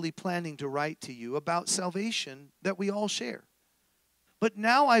eagerly planning to write to you about salvation that we all share. But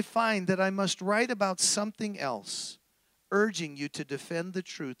now I find that I must write about something else, urging you to defend the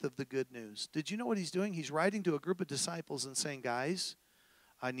truth of the good news. Did you know what he's doing? He's writing to a group of disciples and saying, guys,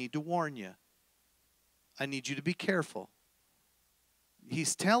 I need to warn you. I need you to be careful.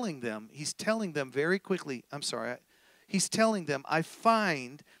 He's telling them very quickly, he's telling them, I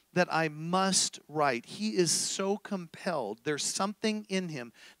find that I must write. He is so compelled. There's something in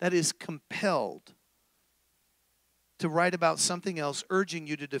him that is compelled to write about something else, urging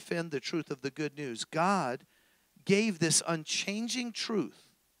you to defend the truth of the good news. God gave this unchanging truth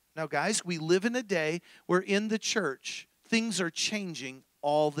Now, guys, we live in a day where in the church, things are changing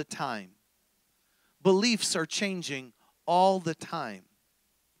all the time. Beliefs are changing all the time.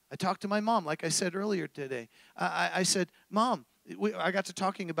 I talked to my mom, like I said earlier today. I said, Mom, I got to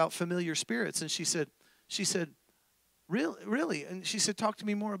talking about familiar spirits, and she said, really? And she said, talk to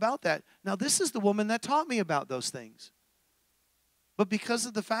me more about that. Now, this is the woman that taught me about those things. But because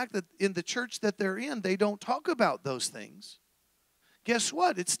of the fact that in the church that they're in, they don't talk about those things, guess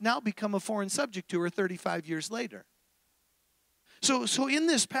what? It's now become a foreign subject to her 35 years later. So in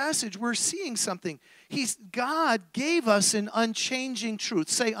this passage, we're seeing something. God gave us an unchanging truth.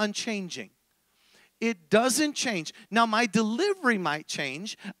 Say unchanging. It doesn't change. Now, my delivery might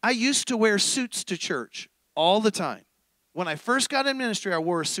change. I used to wear suits to church all the time. When I first got in ministry, I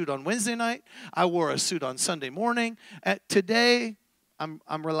wore a suit on Wednesday night. I wore a suit on Sunday morning. Today, I'm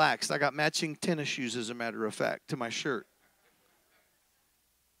relaxed. I got matching tennis shoes, as a matter of fact, to my shirt.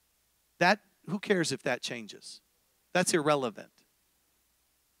 Who cares if that changes? That's irrelevant.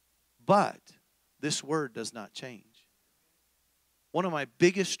 But this word does not change. One of my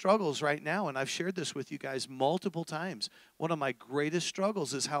biggest struggles right now, and I've shared this with you guys multiple times, one of my greatest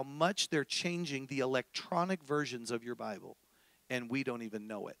struggles is how much they're changing the electronic versions of your Bible, and we don't even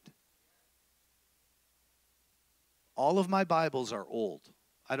know it. All of my Bibles are old.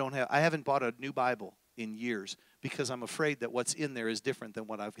 I haven't bought a new Bible in years because I'm afraid that what's in there is different than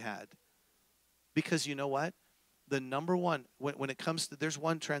what I've had. Because you know what? The number one, when it comes to, there's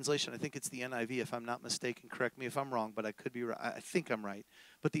one translation, I think it's the NIV, if I'm not mistaken, correct me if I'm wrong, but I could be right. I think I'm right.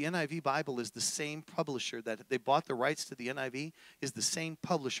 But the NIV Bible is the same publisher that they bought the rights to the NIV, is the same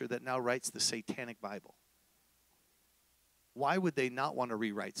publisher that now writes the Satanic Bible. Why would they not want to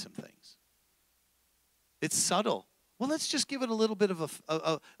rewrite some things? It's subtle. Well, let's just give it a little bit of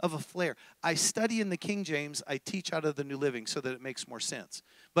a flair. I study in the King James. I teach out of the New Living so that it makes more sense.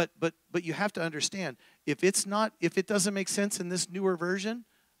 But you have to understand, if it doesn't make sense in this newer version,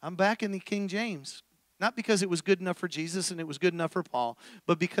 I'm back in the King James. Not because it was good enough for Jesus and it was good enough for Paul,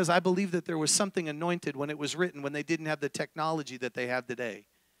 but because I believe that there was something anointed when it was written, when they didn't have the technology that they have today.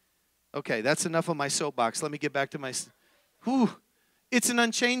 Okay, that's enough of my soapbox. Let me get back to my... It's an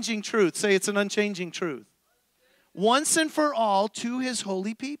unchanging truth. Say it's an unchanging truth. Once and for all to his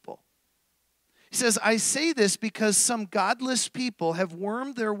holy people. He says, I say this because some godless people have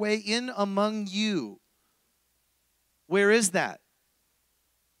wormed their way in among you. Where is that?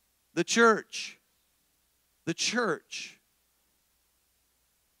 The church. The church.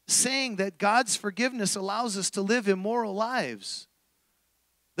 Saying that God's forgiveness allows us to live immoral lives.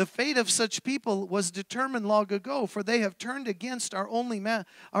 The fate of such people was determined long ago, for they have turned against our only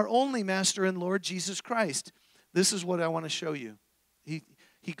Master and Lord Jesus Christ. This is what I want to show you.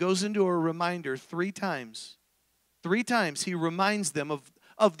 He goes into a reminder 3 times. 3 times he reminds them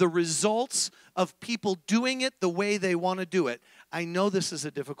of the results of people doing it the way they want to do it. I know this is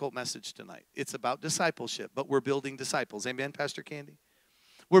a difficult message tonight. It's about discipleship, but we're building disciples. Amen, Pastor Candy?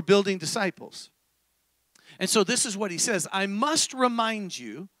 We're building disciples. And so this is what he says. I must remind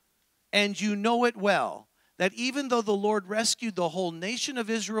you, and you know it well, that even though the Lord rescued the whole nation of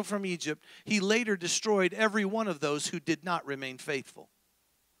Israel from Egypt, he later destroyed every one of those who did not remain faithful.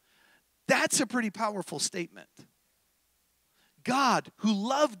 That's a pretty powerful statement. God, who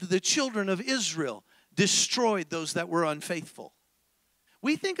loved the children of Israel, destroyed those that were unfaithful.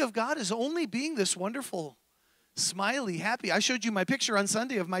 We think of God as only being this wonderful, smiley, happy. I showed you my picture on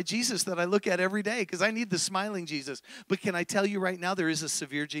Sunday of my Jesus that I look at every day because I need the smiling Jesus. But can I tell you right now there is a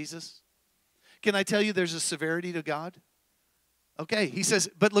severe Jesus? Can I tell you there's a severity to God? Okay, he says,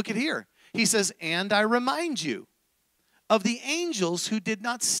 but look at here. He says, and I remind you of the angels who did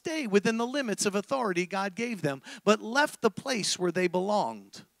not stay within the limits of authority God gave them, but left the place where they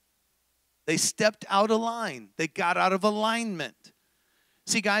belonged. They stepped out of line. They got out of alignment.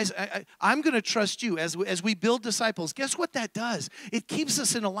 See, guys, I'm going to trust you as we build disciples. Guess what that does? It keeps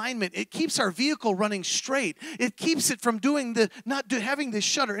us in alignment. It keeps our vehicle running straight. It keeps it from having this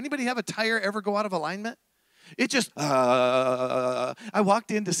shudder. Anybody have a tire ever go out of alignment? It just, I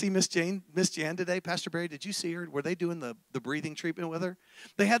walked in to see Miss Jan today. Pastor Barry, did you see her? Were they doing the breathing treatment with her?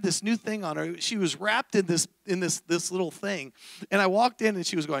 They had this new thing on her. She was wrapped in this little thing. And I walked in and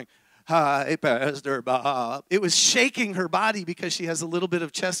she was going, hi, Pastor Bob. It was shaking her body because she has a little bit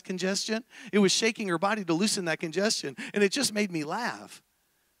of chest congestion. It was shaking her body to loosen that congestion. And it just made me laugh.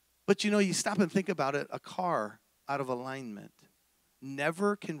 But you stop and think about it. A car out of alignment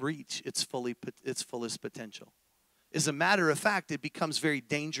never can reach its fullest potential. As a matter of fact, it becomes very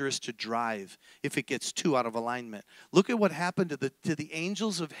dangerous to drive if it gets too out of alignment. Look at what happened to the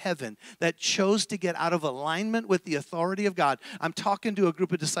angels of heaven that chose to get out of alignment with the authority of God. I'm talking to a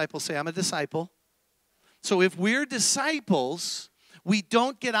group of disciples. Say, I'm a disciple. So if we're disciples, we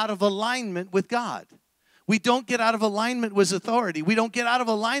don't get out of alignment with God. We don't get out of alignment with authority. We don't get out of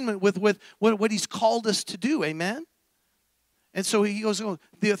alignment with what He's called us to do. Amen? And so he goes, oh,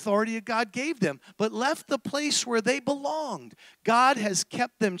 the authority of God gave them, but left the place where they belonged. God has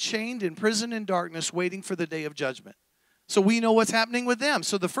kept them chained in prison and darkness, waiting for the day of judgment. So we know what's happening with them.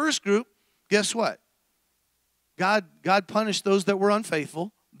 So the first group, guess what? God punished those that were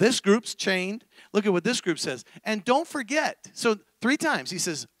unfaithful. This group's chained. Look at what this group says. And don't forget. So 3 times he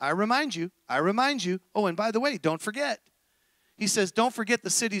says, I remind you, I remind you. Oh, and by the way, don't forget. He says, don't forget the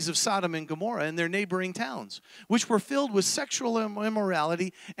cities of Sodom and Gomorrah and their neighboring towns, which were filled with sexual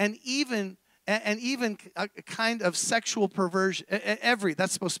immorality and even a kind of sexual perversion.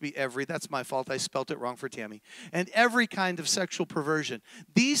 That's supposed to be every. That's my fault. I spelt it wrong for Tammy. And every kind of sexual perversion.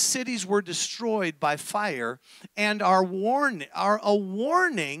 These cities were destroyed by fire and are a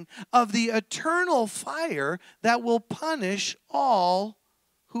warning of the eternal fire that will punish all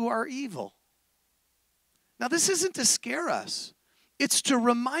who are evil. Now, this isn't to scare us. It's to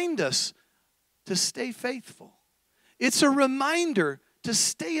remind us to stay faithful. It's a reminder to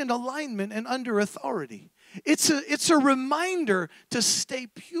stay in alignment and under authority. It's a reminder to stay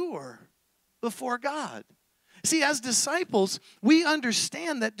pure before God. See, as disciples, we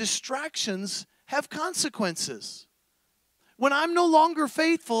understand that distractions have consequences. When I'm no longer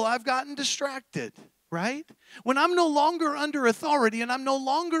faithful, I've gotten distracted. Right? When I'm no longer under authority and I'm no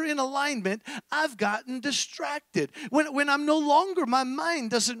longer in alignment, I've gotten distracted. When I'm no longer, my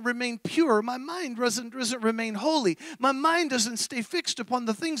mind doesn't remain pure. My mind doesn't remain holy. My mind doesn't stay fixed upon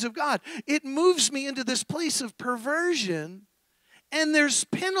the things of God. It moves me into this place of perversion, and there's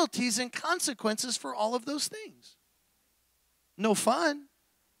penalties and consequences for all of those things. No fun.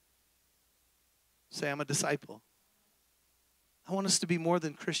 Say, I'm a disciple. I want us to be more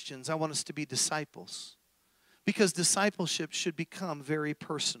than Christians. I want us to be disciples. Because discipleship should become very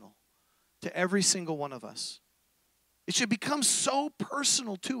personal to every single one of us. It should become so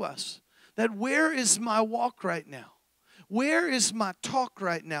personal to us that where is my walk right now? Where is my talk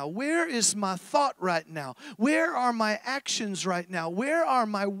right now? Where is my thought right now? Where are my actions right now? Where are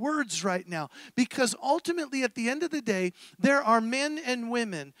my words right now? Because ultimately, at the end of the day, there are men and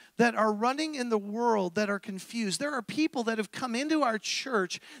women that are running in the world that are confused. There are people that have come into our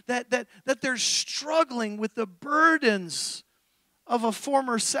church that they're struggling with the burdens of a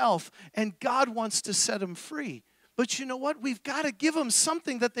former self, and God wants to set them free. But you know what? We've got to give them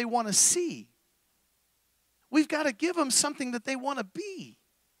something that they want to see. We've got to give them something that they want to be.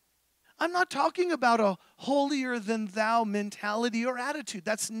 I'm not talking about a holier-than-thou mentality or attitude.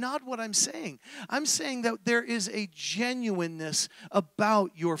 That's not what I'm saying. I'm saying that there is a genuineness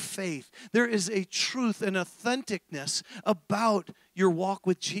about your faith. There is a truth and authenticness about your walk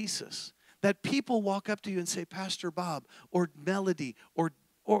with Jesus. That people walk up to you and say, Pastor Bob, or Melody, or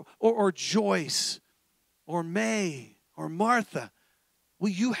Joyce, or May, or Martha, will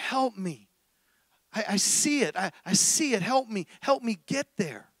you help me? I see it. I see it. Help me get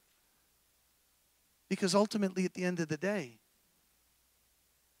there. Because ultimately, at the end of the day,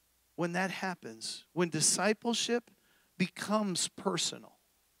 when that happens, when discipleship becomes personal,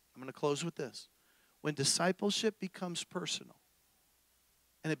 I'm going to close with this. When discipleship becomes personal,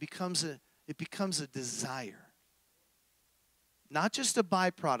 and it becomes a desire, not just a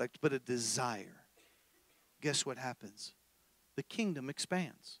byproduct, but a desire, guess what happens? The kingdom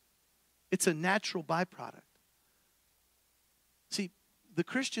expands. It's a natural byproduct. See, the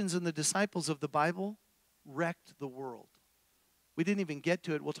Christians and the disciples of the Bible wrecked the world. We didn't even get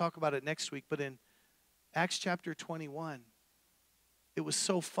to it. We'll talk about it next week. But in Acts chapter 21, it was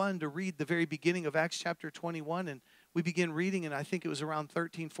so fun to read the very beginning of Acts chapter 21. And we begin reading, and I think it was around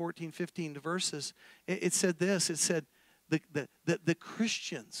 13, 14, 15 verses. It said this. It said, the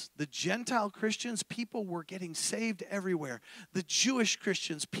Christians, the Gentile Christians, people were getting saved everywhere. The Jewish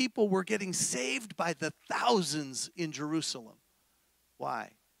Christians, people were getting saved by the thousands in Jerusalem.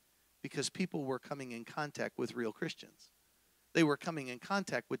 Why? Because people were coming in contact with real Christians. They were coming in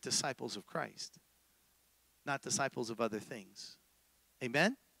contact with disciples of Christ, not disciples of other things.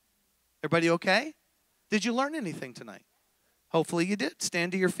 Amen? Everybody okay? Did you learn anything tonight? Hopefully you did.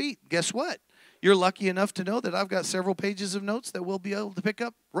 Stand to your feet. Guess what? You're lucky enough to know that I've got several pages of notes that we'll be able to pick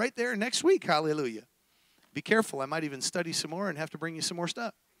up right there next week. Hallelujah. Be careful. I might even study some more and have to bring you some more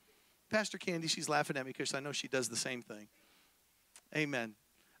stuff. Pastor Candy, she's laughing at me because I know she does the same thing. Amen.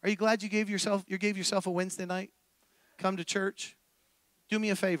 Are you glad you gave yourself a Wednesday night? come to church, do me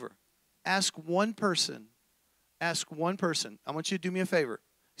a favor. Ask one person. Ask one person. I want you to do me a favor.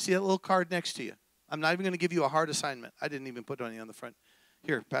 See that little card next to you? I'm not even going to give you a hard assignment. I didn't even put any on the front.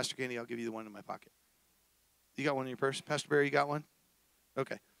 Here, Pastor Candy, I'll give you the one in my pocket. You got one in your purse? Pastor Barry, you got one?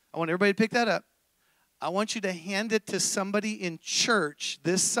 Okay. I want everybody to pick that up. I want you to hand it to somebody in church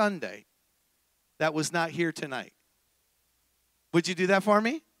this Sunday that was not here tonight. Would you do that for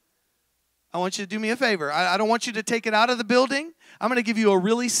me? I want you to do me a favor. I don't want you to take it out of the building. I'm going to give you a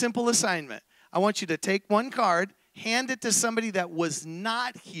really simple assignment. I want you to take one card, hand it to somebody that was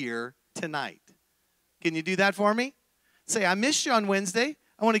not here tonight. Can you do that for me? Say, I missed you on Wednesday.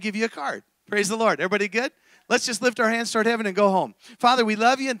 I want to give you a card. Praise the Lord. Everybody good? Let's just lift our hands toward heaven and go home. Father, we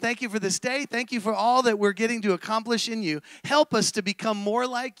love you and thank you for this day. Thank you for all that we're getting to accomplish in you. Help us to become more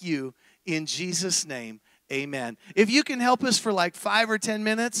like you in Jesus' name. Amen. If you can help us for like 5 or 10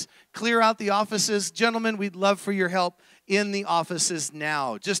 minutes, clear out the offices. Gentlemen, we'd love for your help in the offices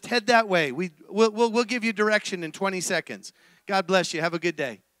now. Just head that way. We'll give you direction in 20 seconds. God bless you. Have a good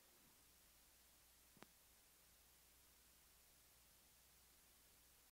day.